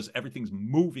something because everything's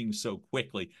moving so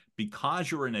quickly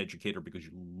because you're an educator, because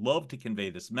you love to convey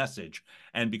this message,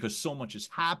 and because so much is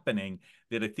happening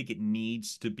that I think it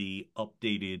needs to be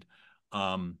updated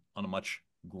on a much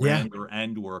Yeah. grander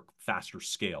and or faster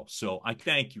scale. So I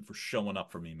thank you for showing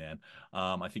up for me, man.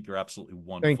 I think you're absolutely Thank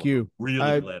wonderful. I'm you. really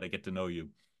I glad I get to know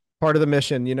you. Part of the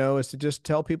mission, is to just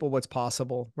tell people what's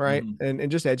possible, right? Mhm.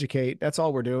 And just educate. That's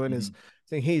all we're doing is Mhm.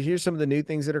 saying, hey, here's some of the new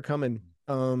things that are coming.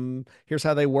 Here's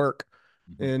how they work.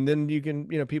 Mhm. And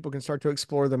then people can start to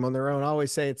explore them on their own. I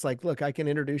always say it's like, look, I can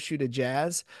introduce you to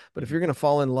jazz, but if Mhm. you're gonna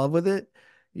fall in love with it,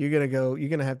 you're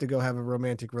gonna have to go have a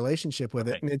romantic relationship with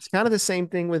it. Right. And it's kind of the same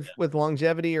thing Yeah. with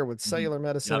longevity or with Mhm. cellular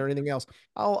medicine or Yep. anything else.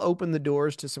 I'll open the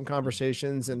doors to some Mhm.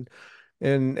 conversations Mhm.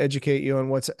 and educate you on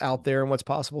what's out there and what's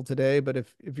possible today. But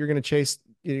if you're going to chase,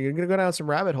 you're going to go down some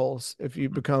rabbit holes if you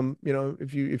Mhm. become,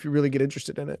 if you really get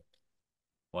interested in it.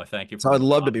 Well, I thank you So from I'd the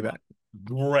love to be bottom of back.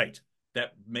 great.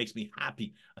 That makes me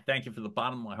happy. I thank you for the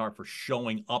bottom of my heart for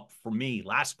showing up for me.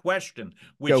 Last question,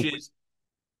 which Go. is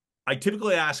I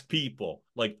typically ask people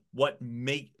like what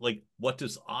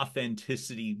does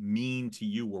authenticity mean to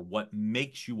you or what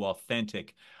makes you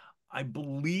authentic? I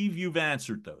believe you've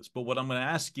answered those, but what I'm going to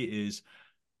ask you is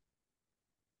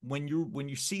when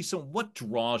you see what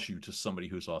draws you to somebody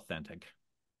who's authentic?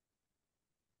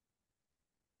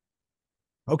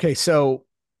 Okay. So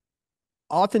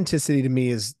authenticity to me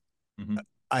is, Hmm.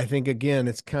 I think, again,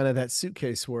 it's kind of that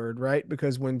suitcase word, right?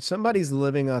 Because when somebody's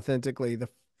living authentically, the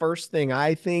first thing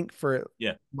I think for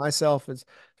Yeah. myself is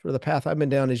for the path I've been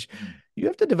down is Hmm. you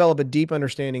have to develop a deep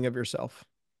understanding of yourself,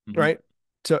 Hmm. right?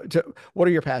 to what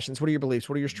are your passions? What are your beliefs?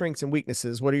 What are your strengths and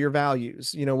weaknesses? What are your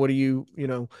values? What do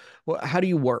how do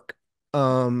you work?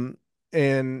 Um,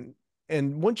 and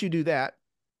once you do that,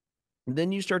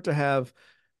 then you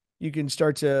can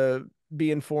start to be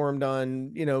informed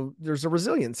on, there's a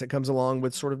resilience that comes along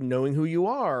with sort of knowing who you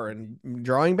are and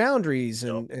drawing boundaries,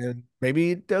 and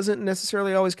maybe it doesn't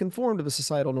necessarily always conform to the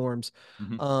societal norms.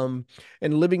 Mm-hmm.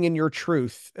 And living in your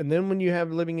truth. And then when you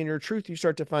have living in your truth, you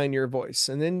start to find your voice.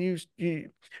 And then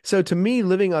so to me,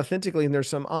 living authentically, and there's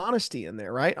some honesty in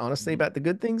there, right? Honesty about the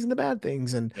good things and the bad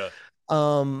things. And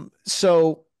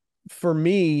so for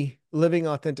me, living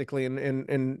authentically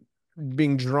and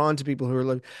being drawn to people who are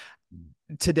living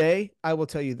today, I will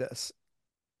tell you this: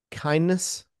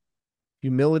 kindness,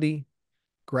 humility,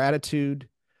 gratitude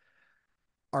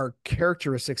are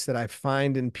characteristics that I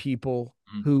find in people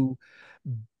who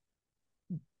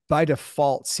by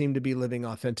default seem to be living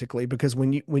authentically, because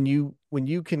when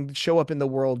you can show up in the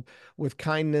world with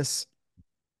kindness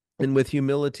and with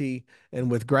humility and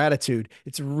with gratitude,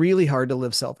 it's really hard to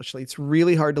live selfishly. It's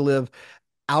really hard to live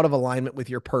out of alignment with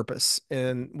your purpose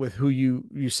and with who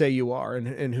you say you are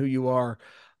and who you are.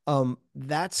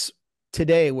 That's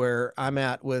today where I'm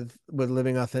at with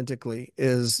living authentically.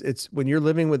 It's when you're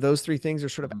living with those three things are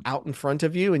sort of out in front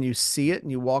of you and you see it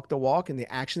and you walk the walk and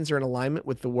the actions are in alignment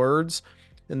with the words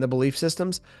and the belief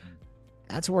systems.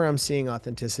 That's where I'm seeing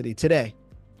authenticity today.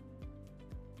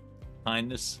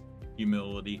 Kindness,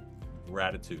 humility,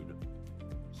 gratitude.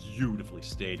 Beautifully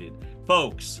stated.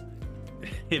 Folks,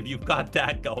 if you've got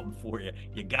that going for you,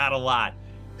 you got a lot.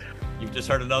 You've just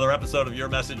heard another episode of Your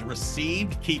Message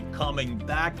Received. Keep coming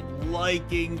back,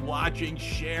 liking, watching,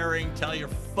 sharing, tell your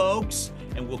folks,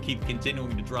 and we'll keep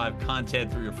continuing to drive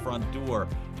content through your front door.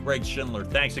 Greg Shindler,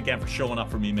 thanks again for showing up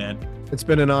for me, man. It's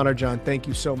been an honor, John. Thank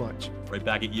you so much. Right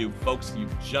back at you. Folks,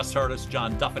 you've just heard us.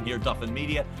 John Duffin here, Duffin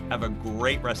Media. Have a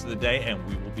great rest of the day, and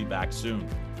we will be back soon.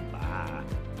 Bye.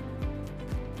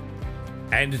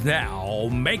 And now,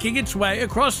 making its way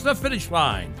across the finish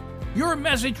line, Your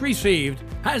Message Received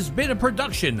has been a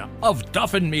production of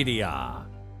Duffin Media.